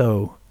 that's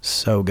so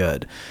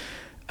good.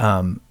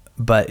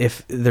 But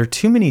if there are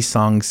too many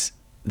songs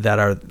that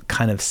are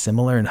kind of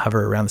similar and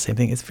hover around the same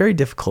thing, it's very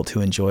difficult to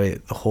enjoy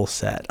the whole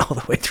set all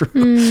the way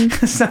through.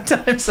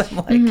 Sometimes I'm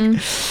like,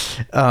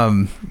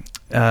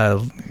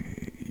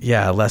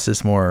 less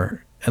is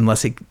more,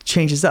 unless it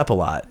changes up a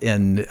lot.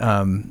 And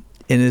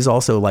it is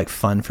also like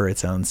fun for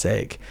its own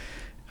sake.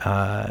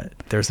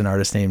 There's an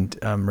artist named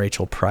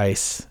Rachel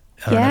Price.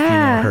 I don't know if you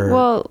know her.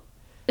 Well,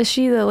 is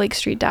she the Lake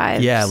Street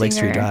Dive Yeah, singer? Lake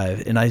Street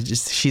Dive. And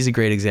she's a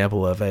great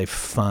example of a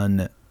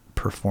fun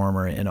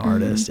performer and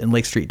artist. And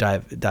Lake Street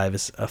Dive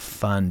is a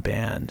fun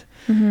band.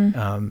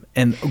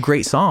 And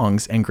great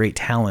songs and great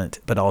talent,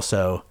 but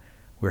also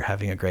we're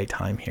having a great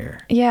time here.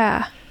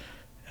 Yeah.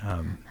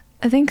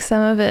 I think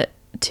some of it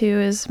too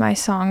is my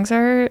songs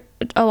are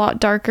a lot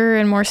darker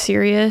and more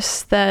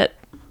serious that's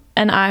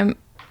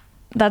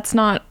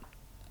not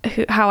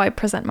how I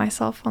present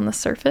myself on the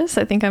surface.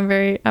 I think I'm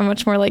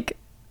much more like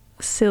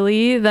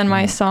silly than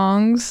my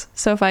songs.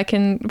 So if I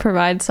can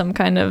provide some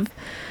kind of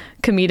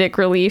comedic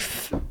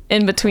relief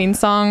in between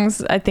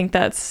songs, I think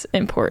that's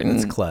important.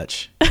 It's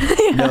clutch.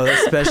 No,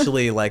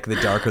 especially like the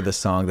darker the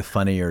song, the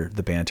funnier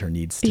the banter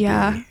needs to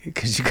be,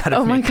 because you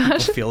gotta make people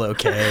feel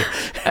okay.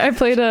 I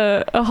played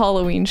a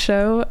Halloween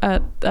show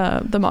at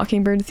the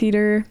Mockingbird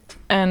Theater,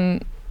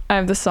 and I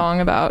have the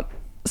song about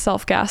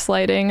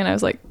self-gaslighting, and I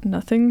was like,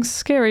 nothing's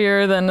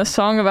scarier than a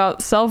song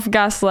about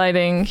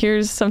self-gaslighting.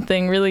 Here's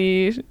something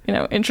really,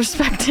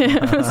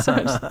 introspective.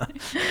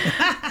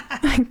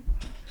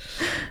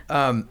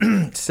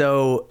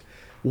 So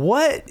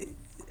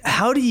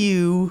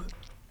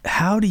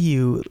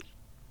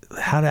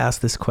how to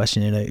ask this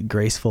question in a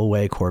graceful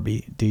way,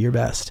 Korby, do your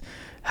best.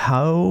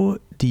 How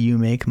do you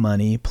make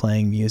money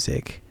playing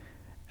music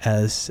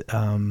as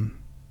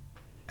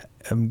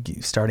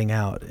starting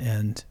out,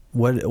 and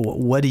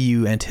what do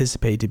you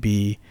anticipate to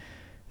be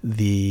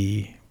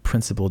the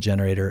principal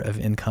generator of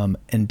income,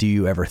 and do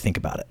you ever think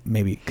about it?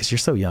 Maybe because you're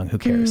so young, who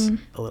cares?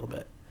 A little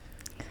bit.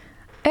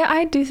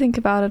 I do think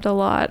about it a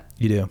lot.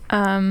 You do?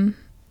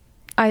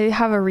 I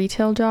have a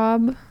retail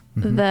job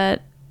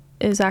that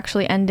is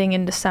actually ending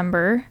in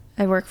December.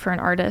 I work for an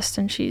artist,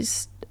 and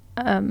she's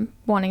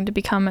wanting to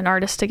become an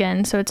artist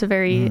again. So it's a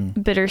very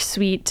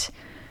bittersweet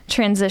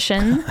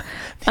transition.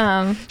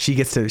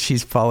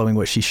 She's following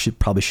what she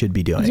probably should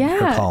be doing,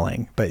 her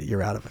calling, but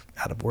you're out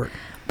of work.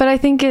 But I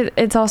think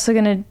it's also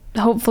going to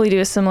hopefully do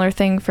a similar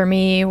thing for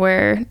me,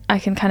 where I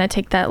can kind of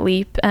take that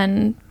leap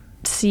and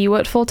see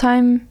what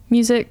full-time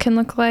music can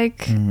look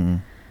like.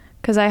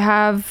 Because I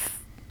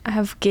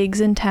have gigs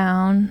in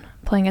town,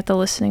 playing at the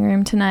Listening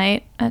Room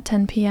tonight at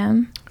 10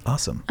 p.m.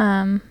 Awesome.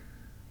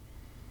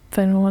 If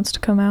anyone wants to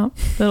come out,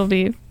 it'll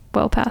be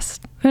well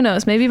past. Who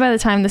knows? Maybe by the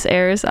time this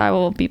airs, I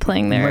will be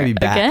playing there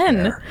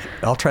again. There.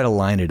 I'll try to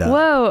line it up.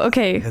 Whoa,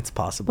 okay. It's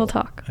possible. We'll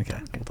talk. Okay,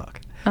 we'll talk.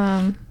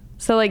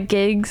 So like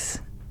gigs,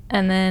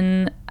 and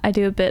then I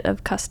do a bit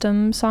of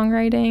custom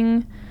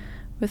songwriting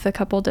with a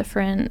couple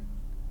different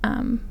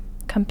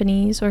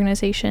companies,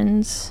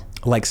 organizations.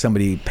 Like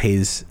somebody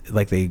pays,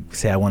 like they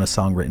say, I want a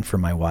song written for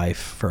my wife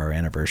for our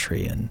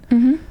anniversary,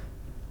 and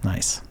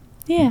nice.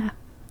 Yeah.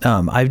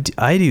 I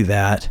do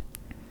that.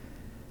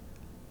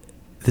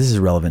 This is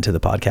relevant to the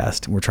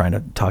podcast. We're trying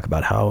to talk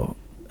about how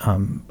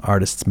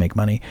artists make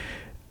money.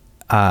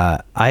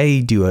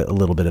 I do a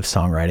little bit of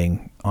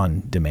songwriting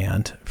on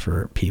demand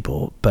for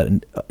people, but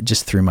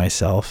just through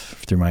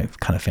myself, through my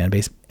kind of fan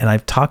base. And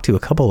I've talked to a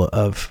couple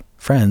of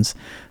friends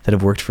that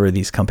have worked for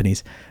these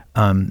companies,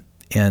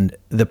 and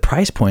the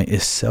price point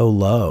is so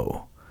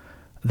low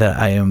that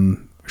I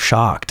am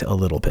shocked a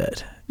little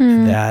bit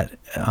that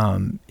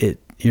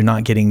you're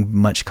not getting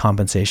much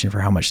compensation for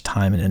how much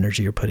time and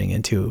energy you're putting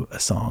into a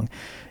song.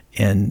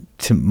 And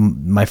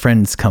my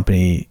friend's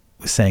company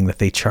was saying that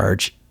they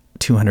charge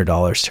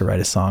 $200 to write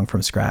a song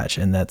from scratch,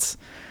 and that's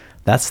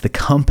the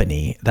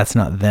company. That's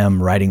not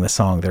them writing the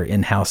song. They're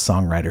in-house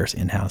songwriters,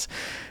 in-house.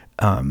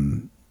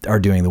 are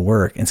doing the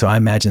work. And so I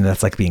imagine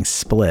that's like being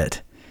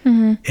split.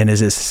 And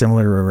is this a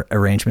similar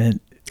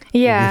arrangement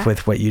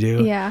with what you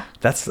do? Yeah.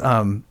 That's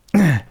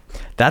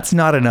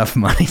not enough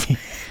money.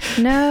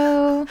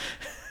 No.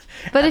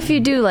 But if you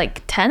do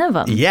like 10 of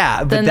them.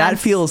 Yeah, but that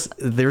feels,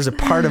 there's a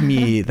part of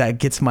me that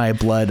gets my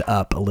blood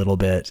up a little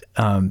bit,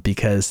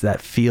 because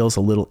that feels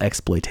a little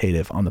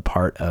exploitative on the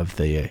part of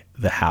the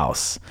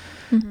house,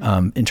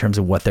 in terms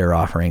of what they're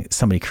offering.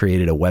 Somebody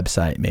created a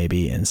website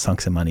maybe and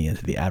sunk some money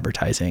into the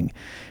advertising,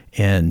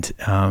 and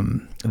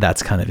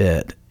that's kind of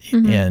it.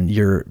 And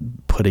you're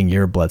putting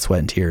your blood, sweat,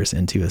 and tears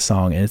into a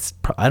song, and it's,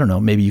 I don't know,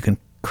 maybe you can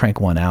crank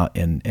one out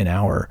in an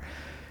hour,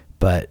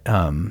 but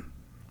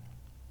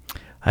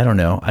I don't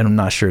know. I'm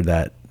not sure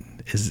that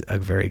is a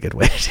very good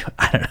way to do it.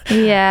 I don't know.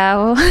 Yeah.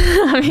 Well,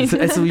 I mean,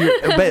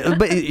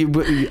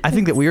 but I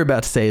think that we were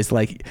about to say is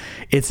like,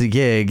 it's a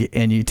gig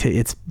and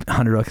it's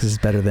 $100 is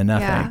better than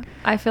nothing. Yeah.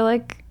 I feel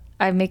like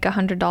I make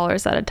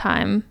 $100 at a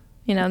time.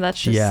 You know, that's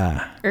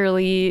just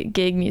early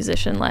gig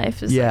musician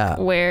life is like,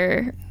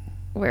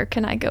 where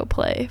can I go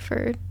play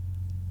for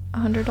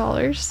 $100?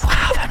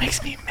 Wow. That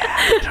makes me mad.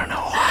 I don't know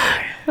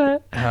why.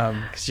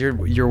 Cause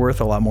you're worth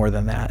a lot more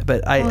than that.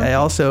 But I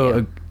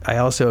also,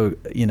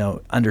 you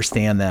know,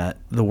 understand that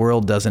the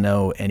world doesn't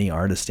owe any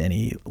artist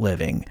any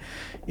living,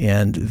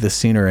 and the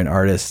sooner an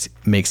artist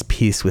makes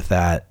peace with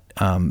that,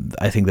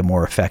 I think the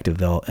more effective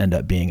they'll end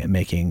up being at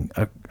making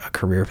a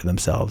career for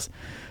themselves.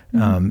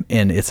 And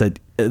it's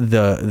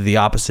the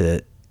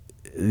opposite,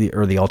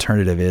 or the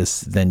alternative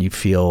is then you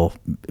feel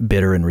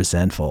bitter and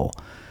resentful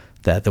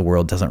that the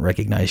world doesn't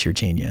recognize your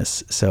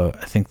genius. So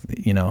I think,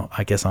 you know,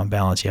 I guess on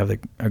balance, you have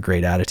a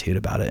great attitude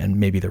about it, and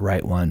maybe the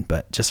right one,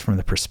 but just from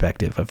the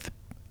perspective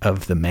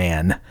of the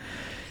man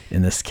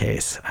in this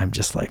case, I'm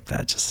just like,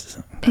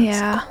 that's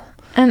yeah. cool.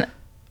 And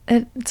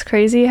it's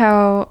crazy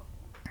how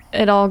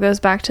it all goes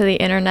back to the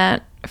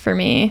internet for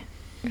me,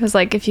 because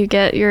like if you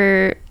get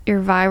your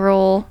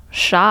viral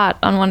shot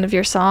on one of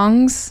your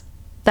songs,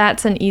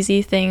 that's an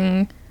easy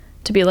thing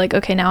to be like,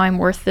 okay, now I'm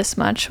worth this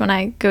much when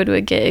I go to a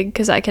gig,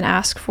 because I can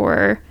ask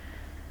for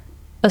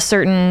a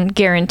certain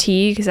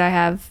guarantee because I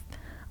have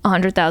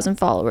 100,000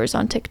 followers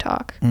on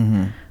TikTok.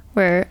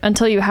 Where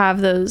until you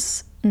have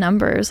those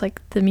numbers, like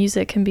the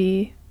music can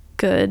be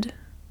good,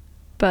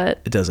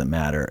 but it doesn't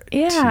matter.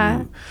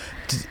 Yeah.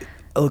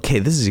 Okay,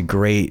 this is a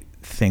great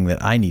thing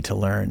that I need to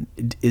learn.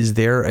 Is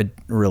there a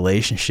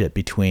relationship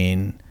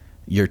between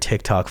your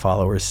TikTok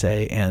followers,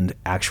 say, and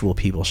actual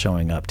people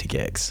showing up to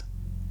gigs?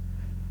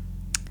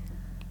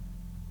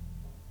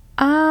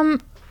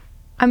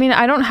 I mean,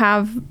 I don't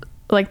have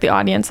like the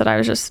audience that I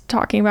was just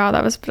talking about.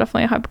 That was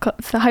definitely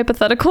a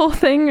hypothetical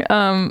thing.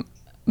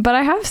 But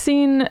I have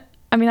seen,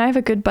 I mean, I have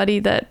a good buddy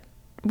that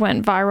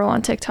went viral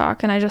on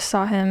TikTok, and I just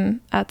saw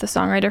him at the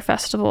Songwriter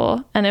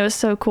Festival, and it was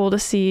so cool to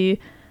see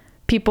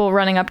people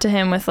running up to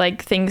him with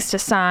like things to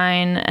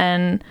sign.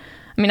 And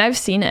I mean, I've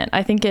seen it.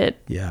 I think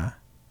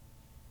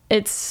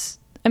it's,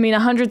 I mean,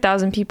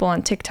 100,000 people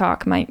on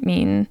TikTok might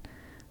mean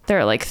there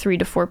are like 3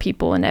 to 4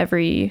 people in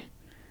every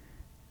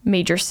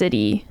major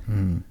city,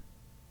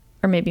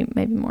 or maybe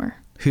more.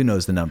 Who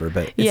knows the number,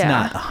 but it's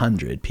not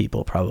 100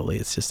 people, probably.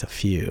 It's just a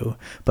few.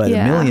 But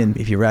a million,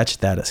 if you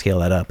ratchet that, scale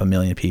that up, 1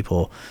 million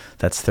people,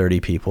 that's 30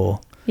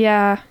 people.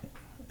 Yeah.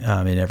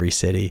 In every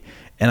city.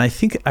 And I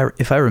think,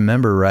 if I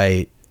remember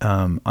right,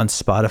 on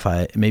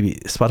Spotify, maybe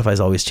Spotify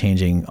is always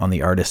changing on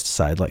the artist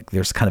side. Like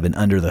there's kind of an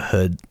under the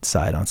hood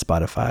side on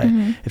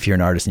Spotify. If you're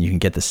an artist, and you can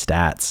get the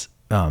stats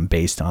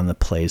based on the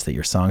plays that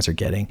your songs are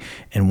getting.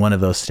 And one of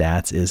those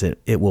stats is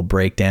it will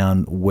break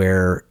down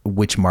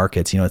which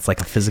markets, you know, it's like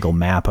a physical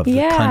map of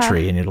the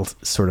country, and it'll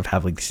sort of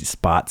have like these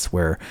spots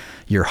where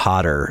you're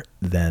hotter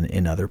than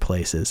in other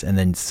places. And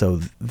then,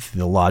 so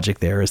the logic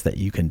there is that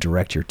you can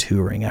direct your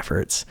touring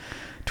efforts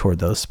toward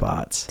those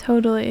spots.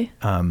 Totally.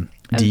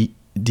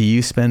 Do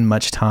you spend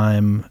much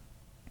time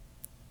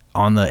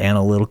on the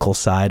analytical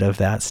side of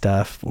that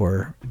stuff,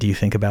 or do you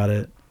think about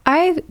it?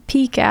 I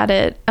peek at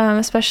it,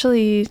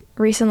 especially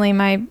recently.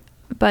 My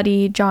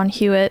buddy John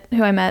Hewitt,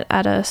 who I met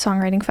at a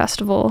songwriting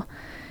festival,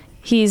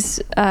 he's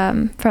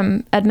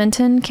from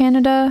Edmonton,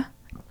 Canada,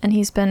 and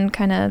he's been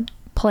kind of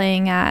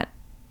playing at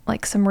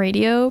like some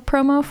radio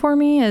promo for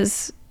me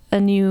as a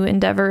new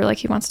endeavor. Like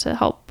he wants to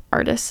help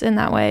artists in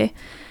that way.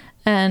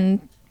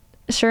 And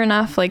sure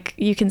enough, like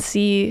you can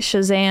see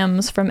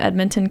Shazams from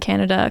Edmonton,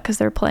 Canada, because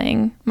they're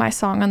playing my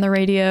song on the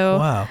radio.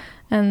 Wow.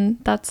 And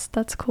that's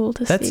cool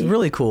to see. That's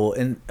really cool.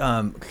 And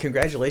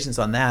congratulations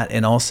on that.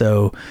 And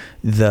also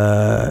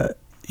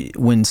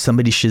when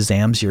somebody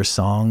Shazams your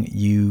song,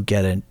 you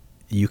can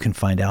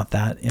find out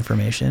that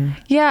information.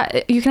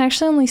 Yeah, you can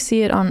actually only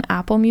see it on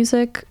Apple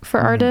Music for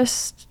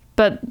artists,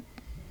 but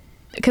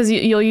because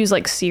you'll use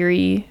like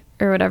Siri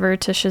or whatever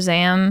to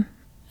Shazam,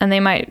 and they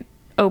might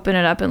open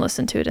it up and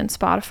listen to it in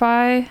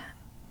Spotify.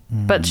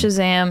 But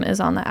Shazam is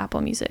on the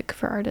Apple Music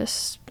for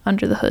artists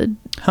under the hood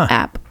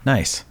app.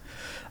 Nice.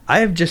 I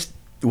have just,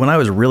 when I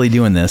was really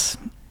doing this,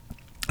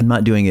 I'm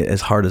not doing it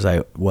as hard as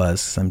I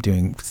was. I'm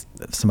doing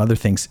some other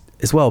things.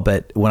 as well.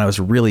 But when I was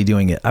really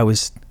doing it, I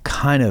was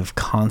kind of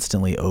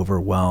constantly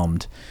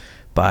overwhelmed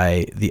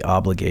by the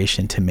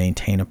obligation to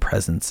maintain a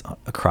presence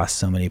across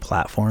so many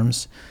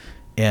platforms.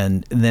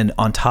 And then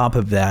on top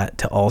of that,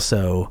 to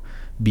also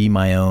be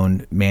my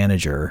own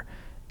manager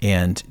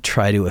and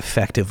try to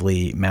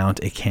effectively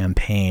mount a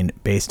campaign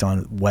based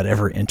on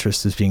whatever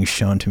interest is being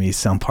shown to me,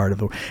 some part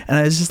of it. And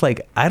I was just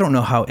like, I don't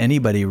know how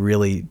anybody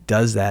really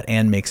does that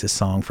and makes a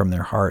song from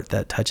their heart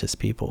that touches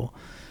people.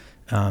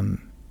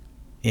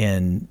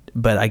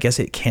 But I guess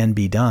it can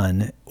be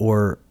done,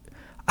 or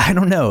I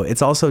don't know.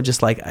 It's also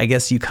just like, I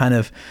guess you kind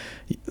of,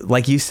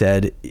 like you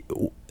said,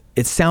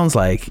 it sounds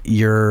like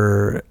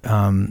your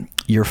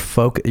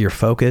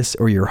focus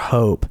or your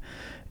hope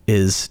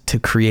is to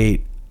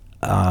create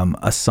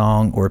a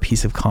song or a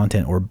piece of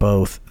content or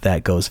both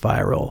that goes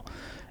viral,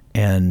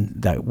 and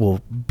that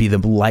will be the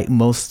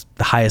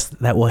highest,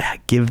 that will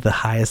give the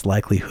highest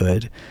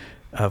likelihood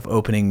of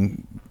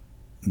opening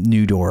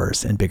new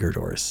doors and bigger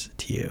doors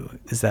to you.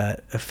 Is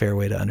that a fair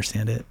way to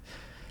understand it?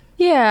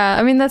 Yeah,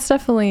 I mean, that's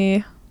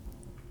definitely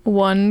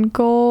one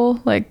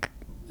goal. Like,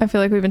 I feel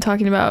like we've been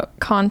talking about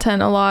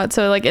content a lot.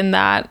 So like in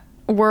that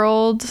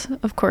world,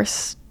 of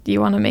course,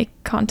 you want to make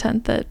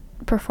content that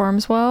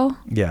performs well.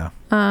 Yeah.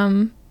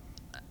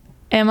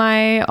 Am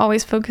I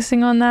always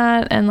focusing on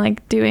that and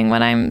like doing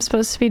what I'm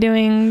supposed to be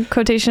doing,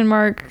 quotation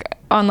mark,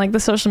 on like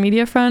the social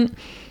media front?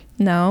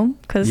 No,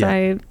 because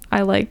I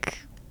like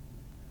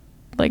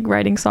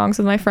writing songs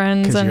with my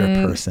friends and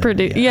you're a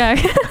person. Yeah.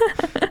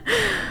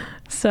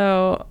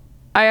 So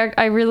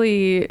I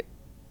really,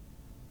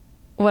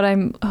 what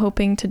I'm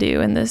hoping to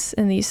do in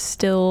these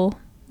still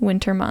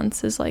winter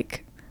months is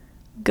like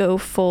go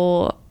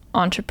full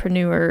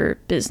entrepreneur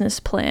business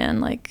plan,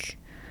 like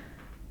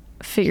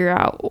figure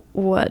out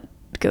what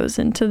goes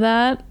into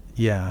that.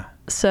 Yeah.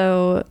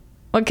 So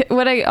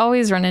what I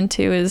always run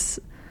into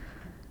is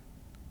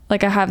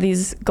like I have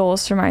these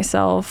goals for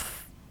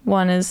myself.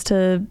 One is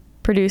to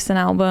produce an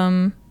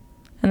album,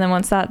 and then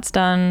once that's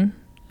done,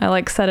 I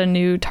like set a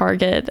new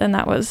target, and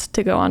that was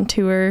to go on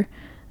tour.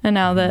 And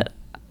now that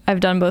I've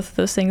done both of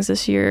those things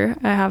this year,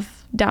 I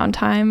have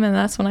downtime, and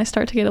that's when I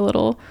start to get a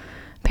little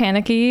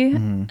panicky.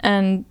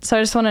 And so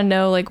I just want to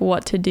know like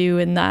what to do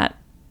in that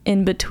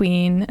in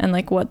between, and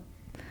like what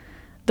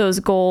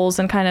those goals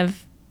and kind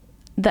of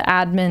the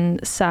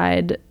admin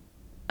side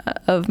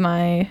of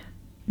my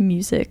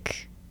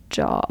music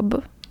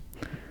job.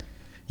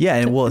 Yeah,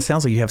 and well, it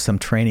sounds like you have some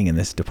training in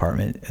this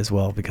department as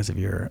well because of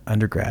your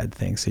undergrad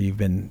thing. So you've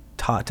been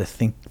taught to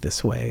think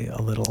this way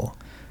a little.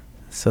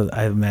 So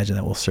I imagine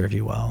that will serve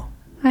you well.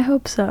 I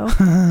hope so.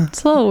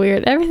 It's a little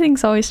weird.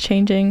 Everything's always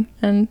changing,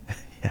 and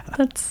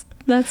yeah.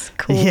 That's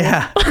cool.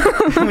 Yeah.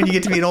 When you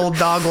get to be an old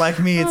dog like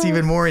me, it's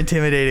even more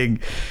intimidating.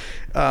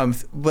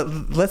 But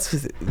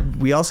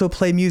we also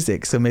play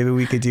music, so maybe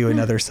we could do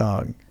another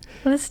song.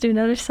 Let's do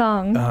another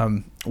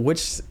song.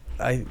 Which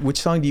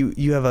song do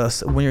you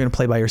have when you're going to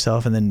play by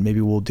yourself, and then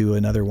maybe we'll do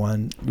another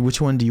one. Which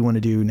one do you want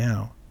to do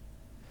now?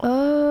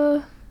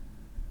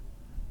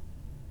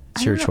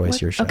 It's your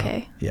choice, your show.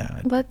 Okay.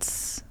 Yeah.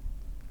 Let's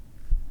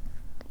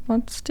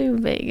do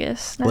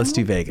Vegas now. Let's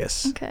do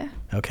Vegas.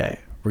 Okay.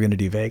 We're going to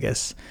do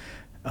Vegas.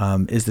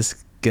 Is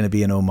this going to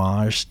be an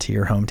homage to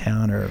your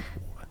hometown, or?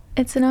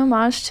 It's an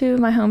homage to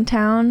my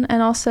hometown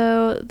and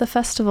also the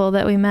festival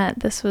that we met.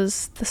 This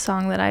was the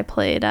song that I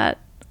played at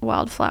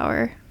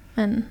Wildflower,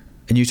 and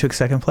you took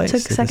second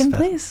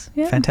place.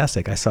 Yeah.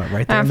 Fantastic. I saw it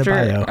right there in the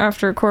bio.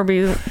 After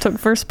Korby took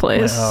first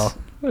place,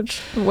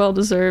 which well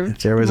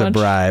deserved. There was a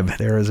bribe.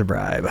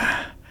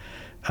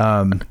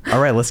 All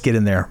right, let's get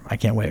in there. I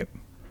can't wait.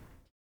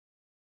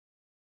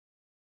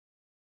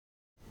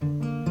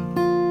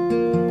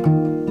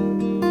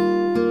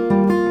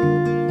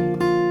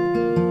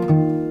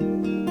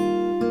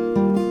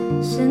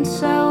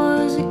 Since I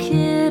was a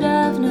kid,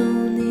 I've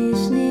known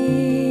these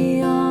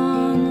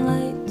neon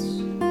lights,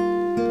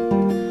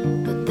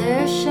 but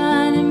they're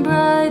shining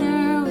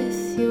brighter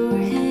with your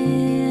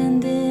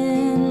hand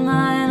in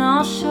mine.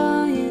 I'll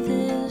show you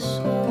this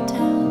whole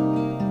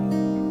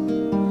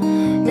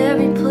town,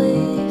 every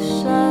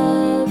place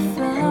I've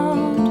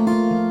found.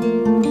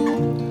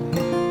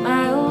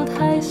 My old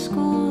high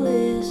school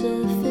is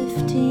a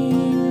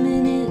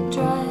 15-minute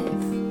drive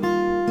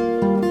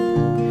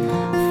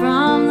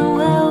from the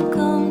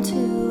welcome to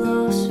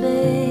Las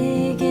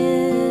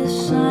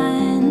Vegas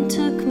sign.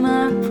 Took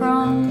my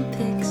prom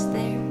pics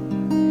there.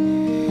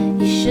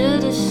 You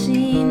should have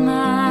seen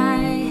my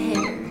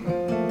hair.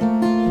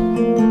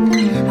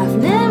 I've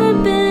never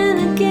been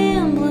a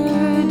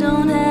gambler,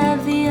 don't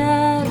have the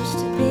abs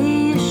to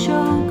be a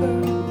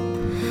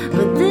showgirl,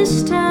 but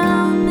this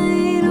town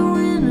made a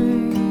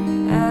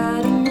winner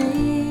out of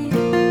me.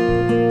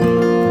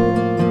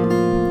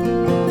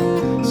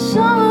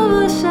 Some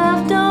of us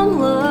have dumb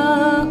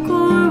luck,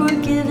 or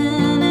we're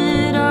giving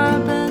it our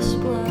best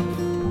bluff.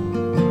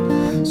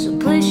 So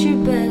place your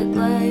bet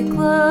like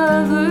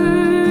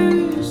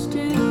lovers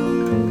do.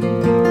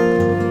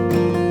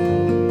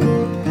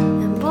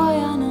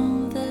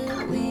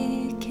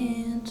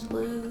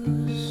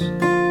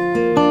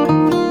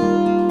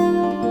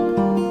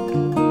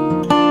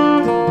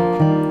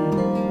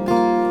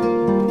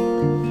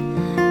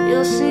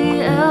 still see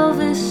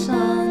Elvis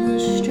on the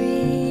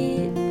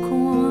street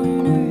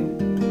corner.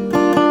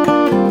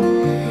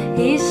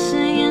 He's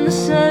singing to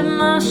set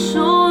my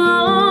soul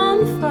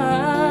on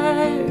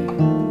fire.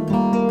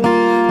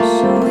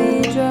 So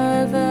we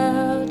drive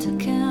out to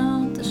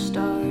count the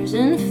stars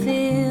and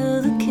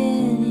feel the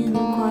canyon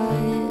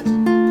quiet.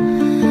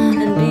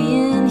 And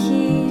being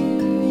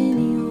here in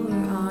your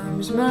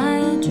arms, my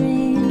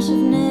dreams have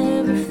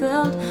never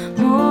felt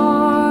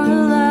more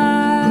alive.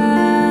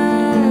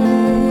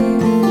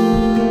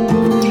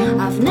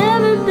 I've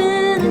never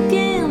been a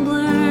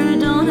gambler,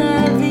 don't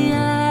have the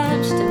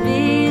abs to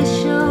be a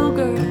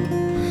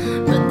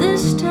showgirl, but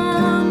this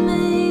town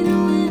made a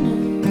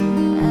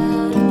winner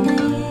out of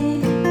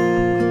me.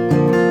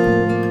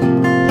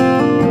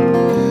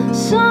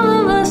 Some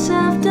of us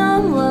have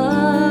dumb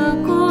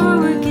luck, or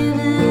we're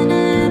giving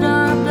it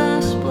our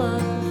best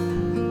bluff.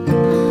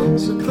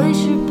 So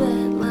place your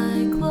bet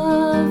like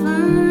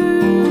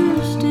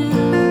lovers do.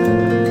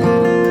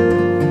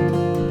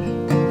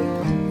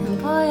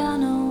 And boy, I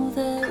know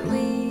that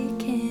we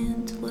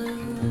can't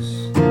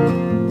lose.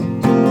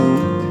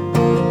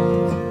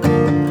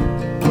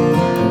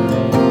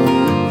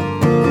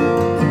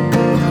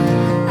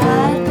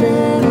 I'd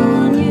bet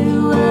on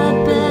you,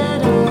 I'd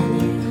bet on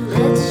you.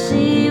 Let's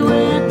see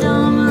where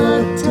dumb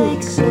luck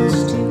takes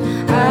us to.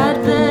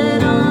 I'd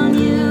bet on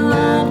you,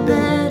 I'd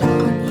bet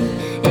on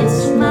you.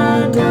 It's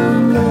my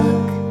dumb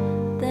luck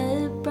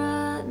that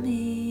brought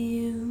me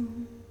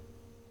you.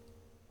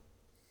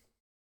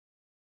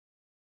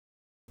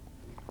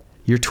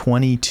 You're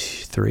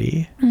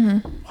 23?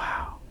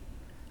 Wow.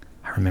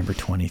 I remember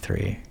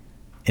 23.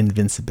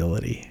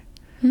 Invincibility.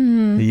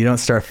 You don't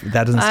start,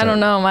 that doesn't start. I don't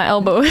know. My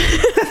elbow. You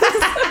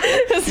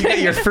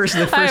got the first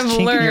I've chink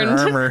in your learned.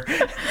 armor.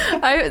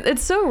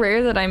 It's so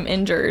rare that I'm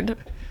injured.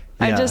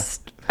 Yeah.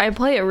 I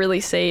play it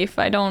really safe.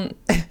 I don't.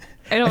 I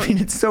mean,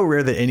 it's so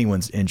rare that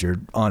anyone's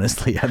injured,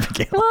 honestly,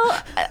 Abigayle.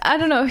 Well, I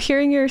don't know.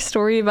 Hearing your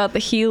story about the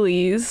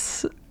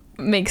Heelys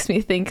makes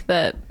me think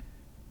that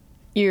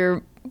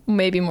you're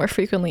maybe more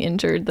frequently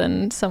injured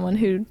than someone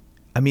who.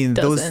 I mean,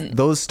 doesn't.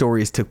 those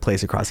stories took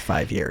place across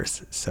 5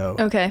 years. So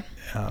Okay.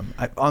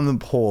 on the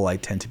whole, I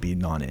tend to be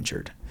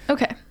non-injured.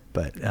 Okay.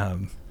 But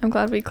I'm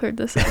glad we cleared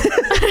this up.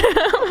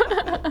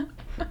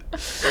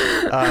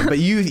 but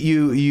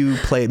you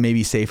play it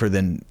maybe safer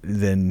than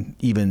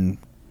even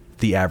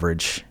the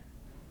average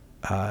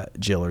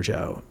Jill or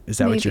Joe. Is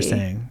that what you're Maybe.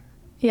 saying?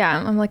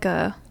 Yeah, I'm like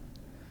a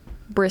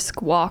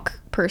brisk walk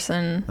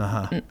person.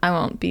 Uh-huh. I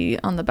won't be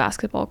on the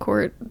basketball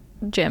court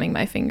jamming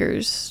my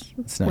fingers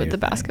It's not with your the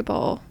thing.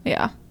 basketball.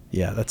 Yeah.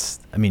 Yeah,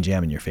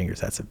 jamming your fingers,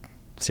 that's a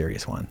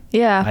serious one.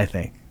 Yeah. I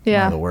think. Yeah.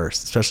 One of the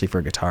worst, especially for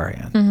a guitar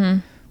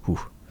hand.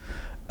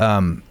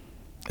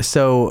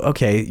 So,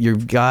 okay,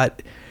 you've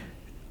got,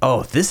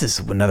 this is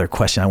another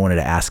question I wanted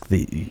to ask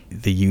the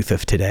youth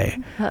of today.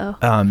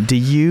 Uh-oh. Do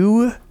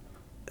you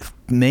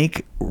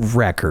make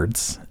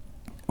records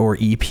or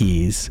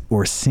EPs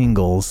or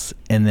singles,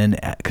 and then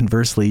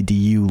conversely, do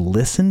you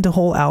listen to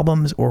whole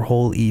albums or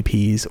whole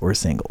EPs or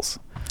singles?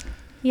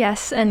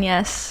 Yes and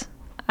yes.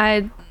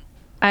 I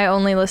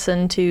only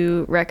listen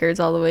to records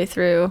all the way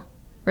through,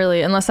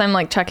 really, unless I'm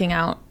like checking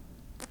out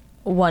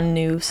one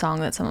new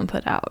song that someone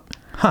put out.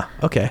 Huh,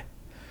 okay.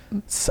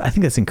 So I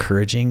think that's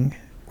encouraging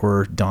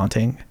or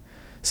daunting.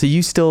 So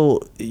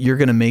you're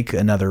going to make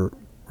another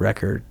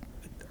record.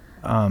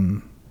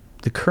 The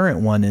current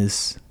one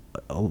is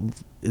a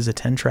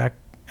 10-track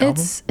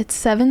album? It's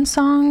 7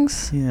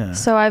 songs. Yeah.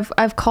 So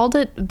I've called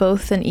it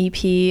both an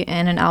EP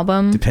and an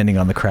album. Depending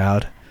on the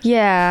crowd.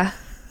 Yeah.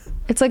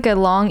 It's like a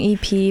long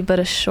EP but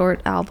a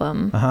short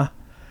album. Uh-huh.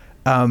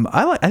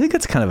 I think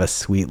that's kind of a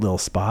sweet little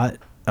spot.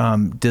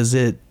 Does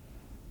it,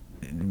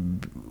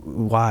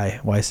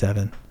 why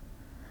 7?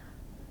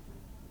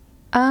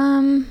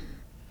 I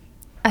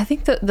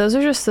think that those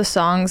are just the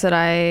songs that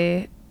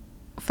I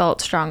felt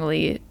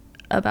strongly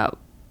about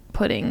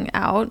putting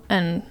out,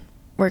 and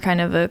were kind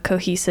of a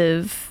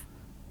cohesive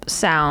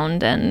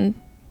sound and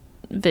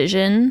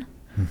vision.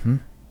 Mm-hmm.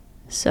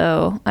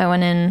 So I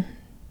went in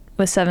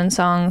with 7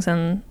 songs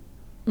and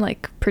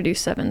like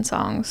produced 7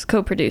 songs,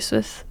 co-produced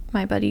with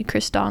my buddy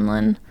Chris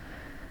Donlin.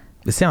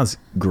 It sounds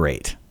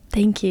great.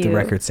 Thank you. The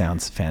record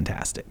sounds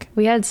fantastic.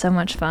 We had so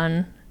much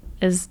fun.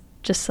 It's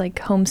just like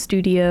home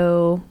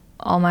studio,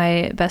 all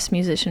my best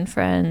musician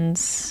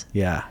friends.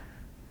 Yeah.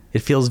 It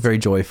feels very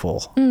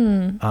joyful.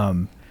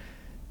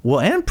 Well,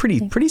 and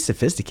pretty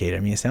sophisticated.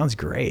 I mean, it sounds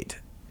great.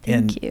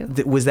 Thank you.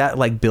 Was that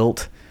like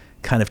built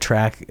kind of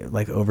track,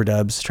 like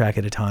overdubs track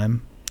at a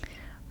time?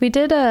 We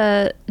did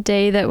a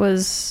day that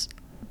was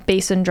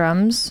bass and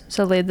drums,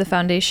 so laid the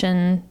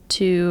foundation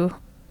to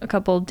a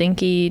couple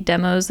dinky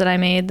demos that I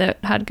made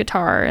that had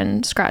guitar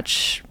and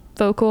scratch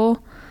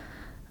vocal.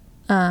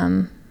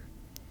 And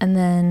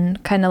then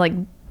kind of like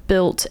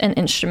built an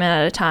instrument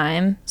at a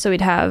time. So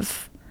we'd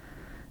have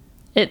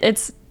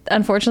it's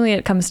unfortunately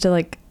it comes to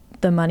like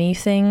the money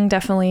thing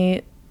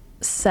definitely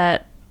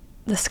set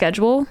the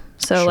schedule.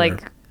 So Sure.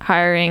 like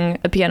hiring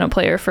a piano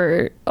player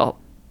for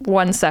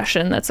one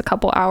session that's a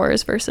couple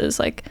hours versus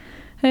like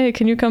hey,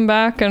 can you come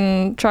back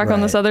and track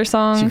on this other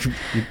song? So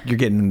you're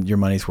getting your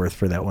money's worth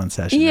for that one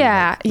session.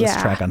 Yeah, like,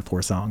 let's track on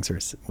 4 songs or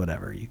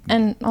whatever.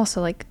 And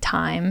also like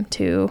time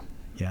too.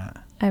 Yeah.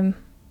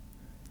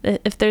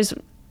 If there's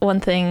one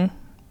thing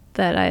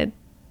that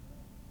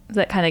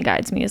kind of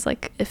guides me is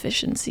like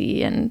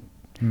efficiency, and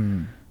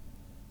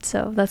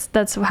so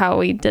that's how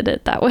we did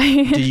it that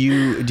way. Do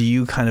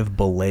you kind of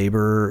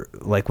belabor,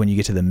 like when you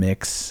get to the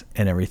mix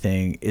and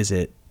everything, is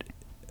it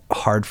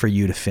hard for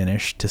you to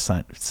finish, to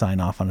sign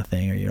off on a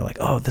thing, or you're like,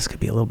 oh, this could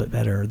be a little bit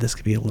better, or this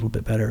could be a little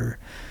bit better?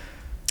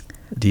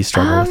 Do you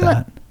struggle with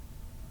that?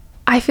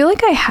 I feel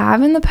like I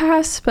have in the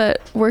past, but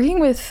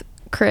working with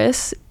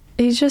Chris,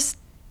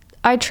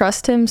 I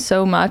trust him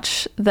so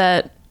much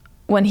that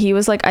when he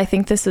was like, I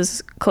think this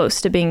is close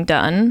to being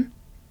done,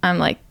 I'm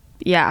like,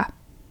 yeah.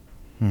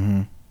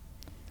 Mm-hmm.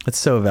 It's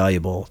so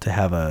valuable to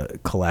have a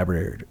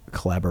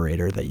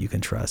collaborator that you can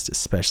trust,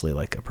 especially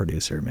like a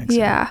producer, mixer.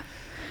 Yeah.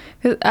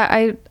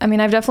 I mean,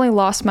 I've definitely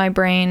lost my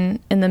brain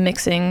in the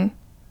mixing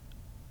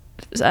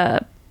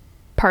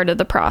part of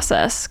the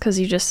process,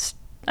 because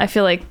I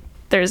feel like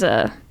there's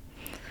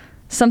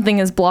something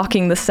is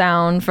blocking the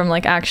sound from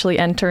like actually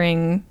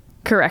entering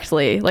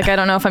correctly. Like, I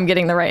don't know if I'm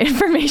getting the right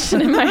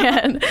information in my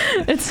head.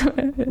 It's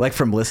like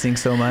from listening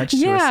so much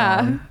to a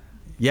song.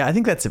 Yeah, I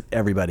think that's if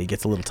everybody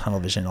gets a little tunnel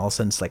vision. All of a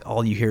sudden, it's like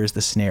all you hear is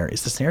the snare.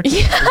 Is the snare? Is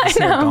the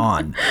snare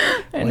gone?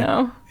 I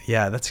know.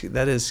 Yeah,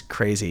 that is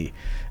crazy.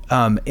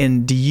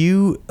 And do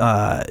you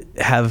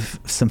have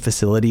some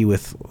facility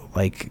with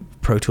like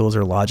Pro Tools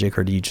or Logic,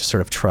 or do you just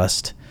sort of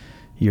trust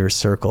your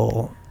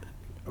circle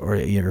or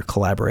your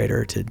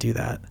collaborator to do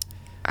that?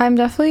 I'm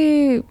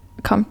definitely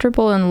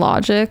comfortable in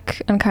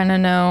Logic and kind of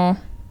know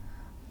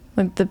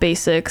like the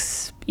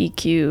basics,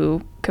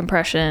 EQ,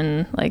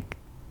 compression, like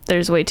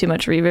there's way too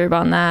much reverb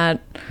on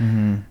that.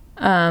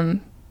 Mm-hmm.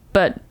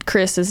 But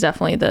Chris is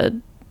definitely the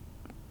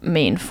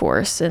main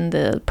force in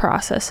the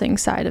processing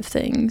side of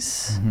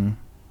things.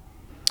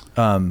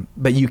 Mm-hmm.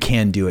 But you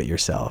can do it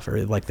yourself,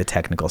 or like the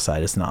technical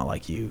side. It's not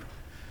like you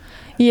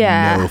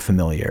no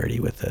familiarity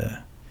with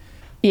the.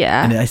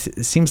 Yeah. And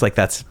it seems like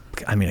that's,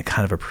 I mean, a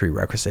kind of a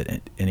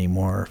prerequisite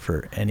anymore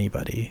for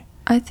anybody.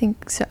 I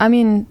think so. I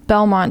mean,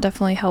 Belmont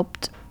definitely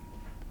helped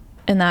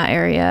in that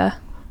area.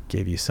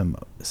 Gave you some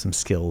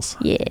skills.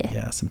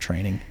 Yeah, some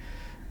training.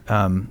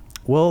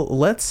 Well,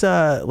 let's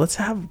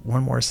have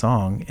one more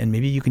song, and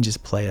maybe you can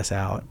just play us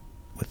out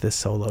with this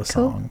solo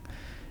song.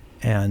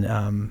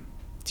 And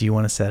do you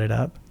want to set it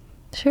up?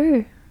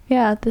 Sure.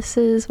 Yeah, this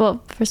is,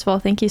 well, first of all,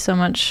 thank you so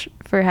much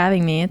for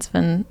having me. It's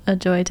been a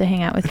joy to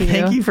hang out with you.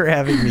 Thank you for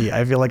having me.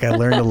 I feel like I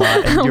learned a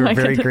lot, and you were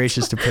very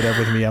gracious to put up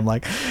with me. I'm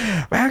like,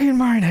 back in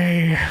my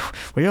day,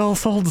 we all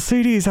sold the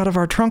CDs out of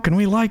our trunk and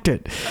we liked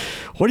it.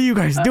 What are you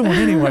guys doing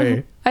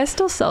anyway? I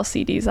still sell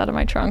CDs out of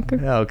my trunk.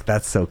 Oh,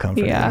 that's so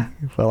comforting. Yeah.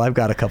 Well, I've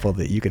got a couple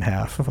that you can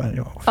have for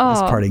as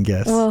parting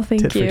gifts. Well,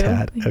 thank Tit you. for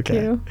tat. Thank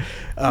okay. you.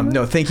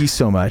 No, thank you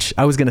so much.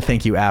 I was going to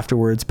thank you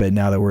afterwards, but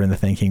now that we're in the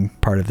thanking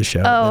part of the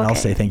show, then I'll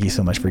say thank you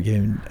so much for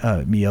giving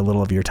me a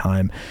little of your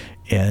time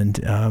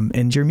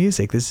and your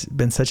music. This has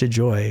been such a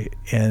joy.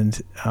 And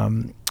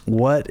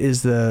what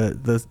is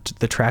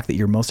the track that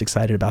you're most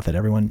excited about that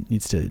everyone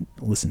needs to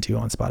listen to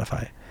on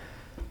Spotify?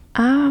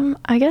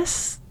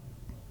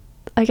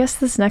 I guess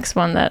this next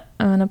one that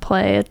I'm going to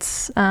play,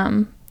 it's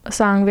a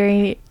song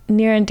very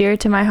near and dear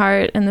to my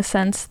heart in the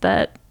sense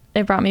that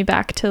it brought me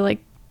back to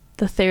like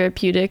the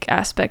therapeutic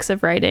aspects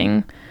of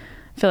writing.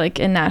 I feel like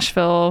in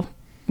Nashville,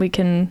 we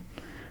can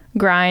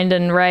grind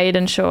and write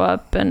and show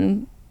up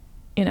and,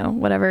 you know,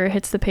 whatever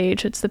hits the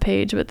page.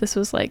 But this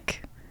was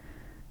like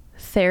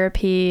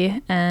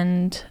therapy,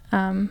 and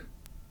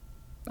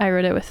I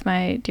wrote it with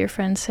my dear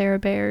friend Sarah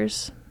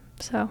Bears.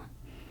 So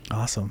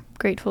awesome.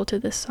 Grateful to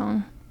this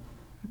song.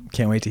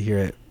 Can't wait to hear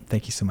it.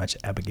 Thank you so much,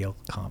 Abigayle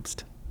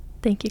Kompst.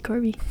 Thank you,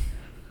 Korby.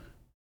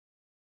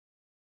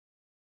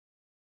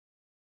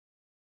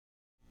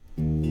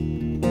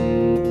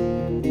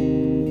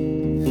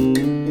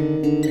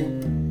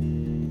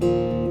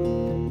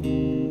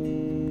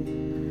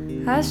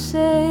 I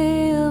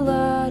say a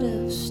lot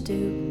of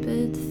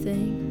stupid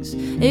things,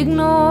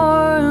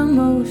 ignore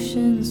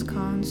emotions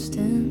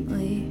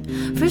constantly.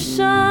 For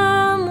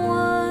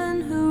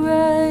someone who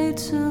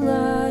writes a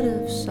lot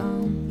of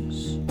songs,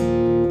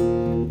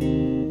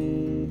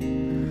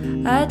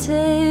 I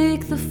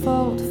take the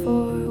fault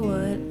for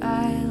what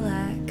I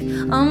lack.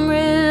 I'm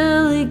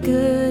really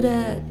good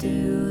at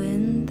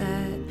doing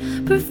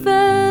that.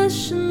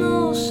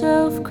 Professional,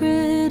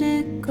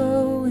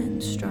 self-critical,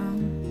 and strong.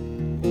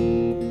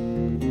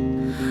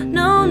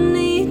 No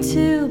need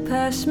to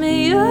pass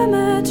me your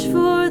match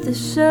for the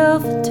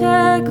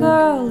self-attack.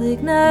 I'll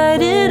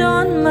ignite it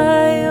on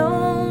my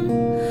own.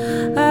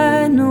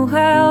 I know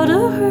how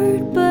to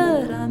hurt,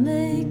 but I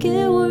make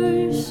it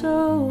worse.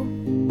 So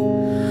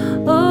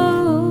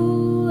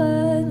I'm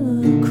a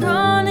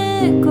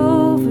chronic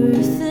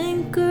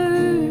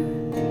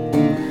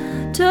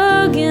overthinker,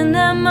 tugging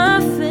at my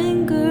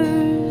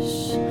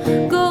fingers,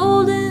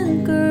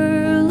 golden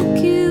girl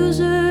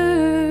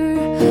accuser,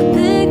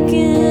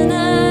 picking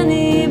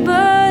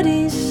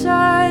anybody's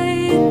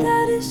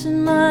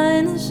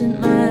isn't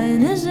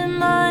mine, isn't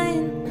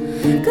mine.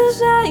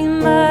 'Cause I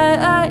am my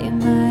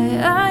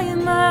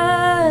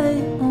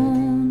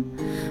own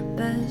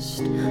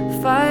best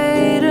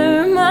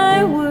fighter,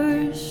 my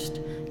worst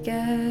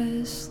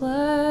gaslighter.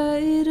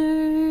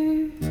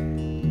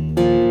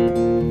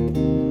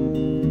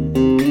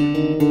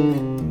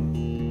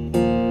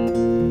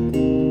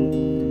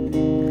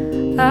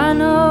 I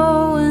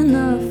know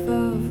enough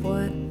of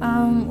what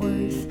I'm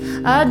worth.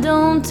 I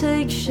don't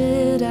take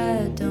shit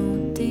I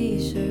don't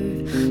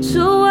deserve.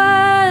 So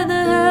why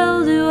the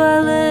hell do I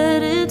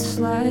let it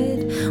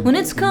slide when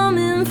it's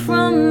coming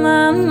from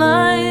my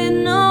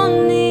mind?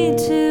 No need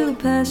to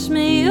pass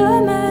me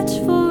a match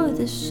for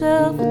this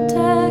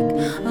self-attack.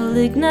 I'll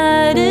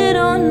ignite it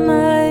on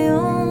my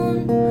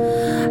own.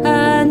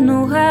 I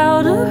know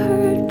how to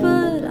hurt,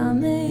 but I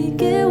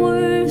make it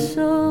worse.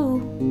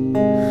 I'm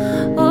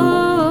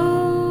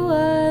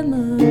a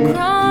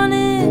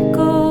chronic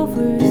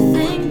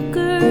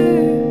overthinker,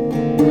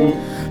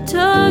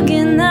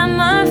 tugging at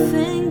my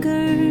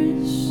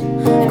fingers,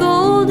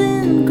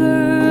 golden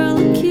girl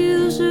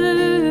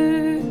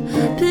accuser,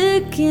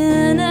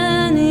 picking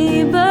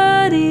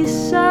anybody's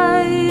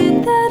side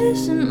that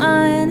isn't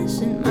mine,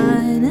 isn't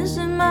mine,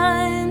 isn't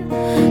mine.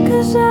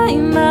 'Cause I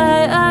am my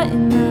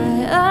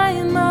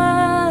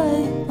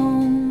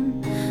own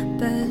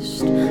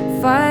best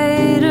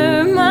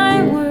fighter, my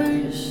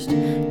worst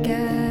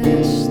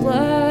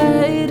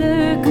gaslighter.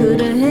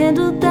 Could've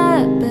handled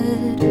that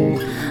better.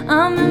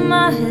 I'm in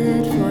my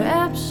head for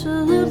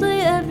absolutely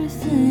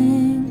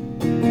everything,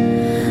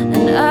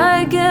 and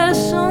I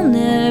guess I'll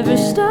never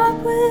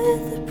stop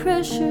with the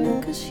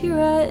pressure, 'cause here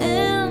I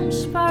am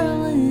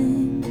spiraling.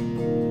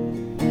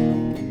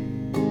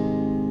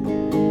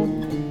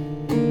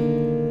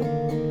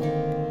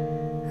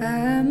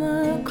 I'm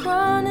a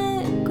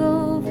chronic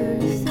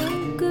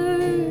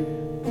overthinker,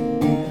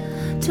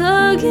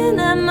 tugging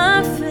at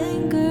my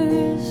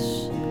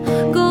fingers,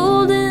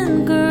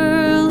 golden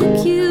girl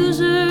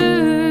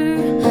accuser,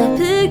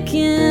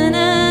 picking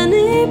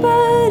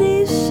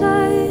anybody's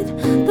side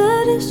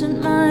that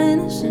isn't mine,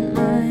 isn't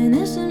mine,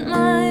 isn't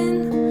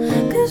mine.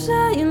 'Cause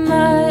I am my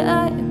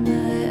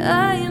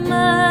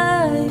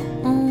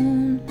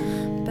own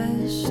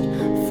best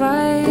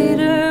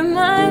fighter,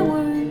 my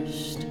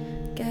worst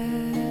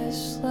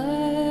gaslighter.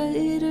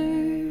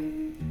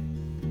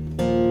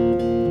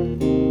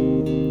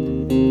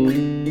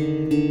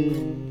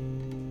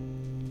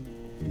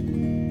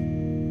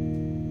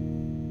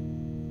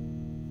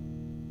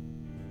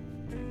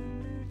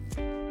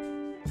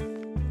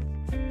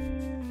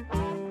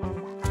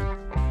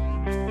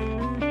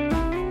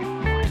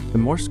 The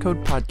Morse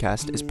Code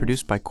podcast is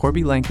produced by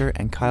Korby Lanker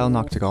and Kyle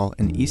Noctegal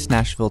in East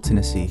Nashville,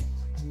 Tennessee.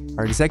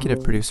 Our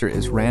executive producer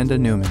is Randa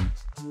Newman.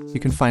 You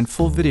can find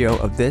full video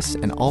of this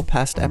and all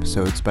past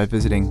episodes by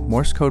visiting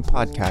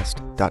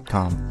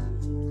morsecodepodcast.com.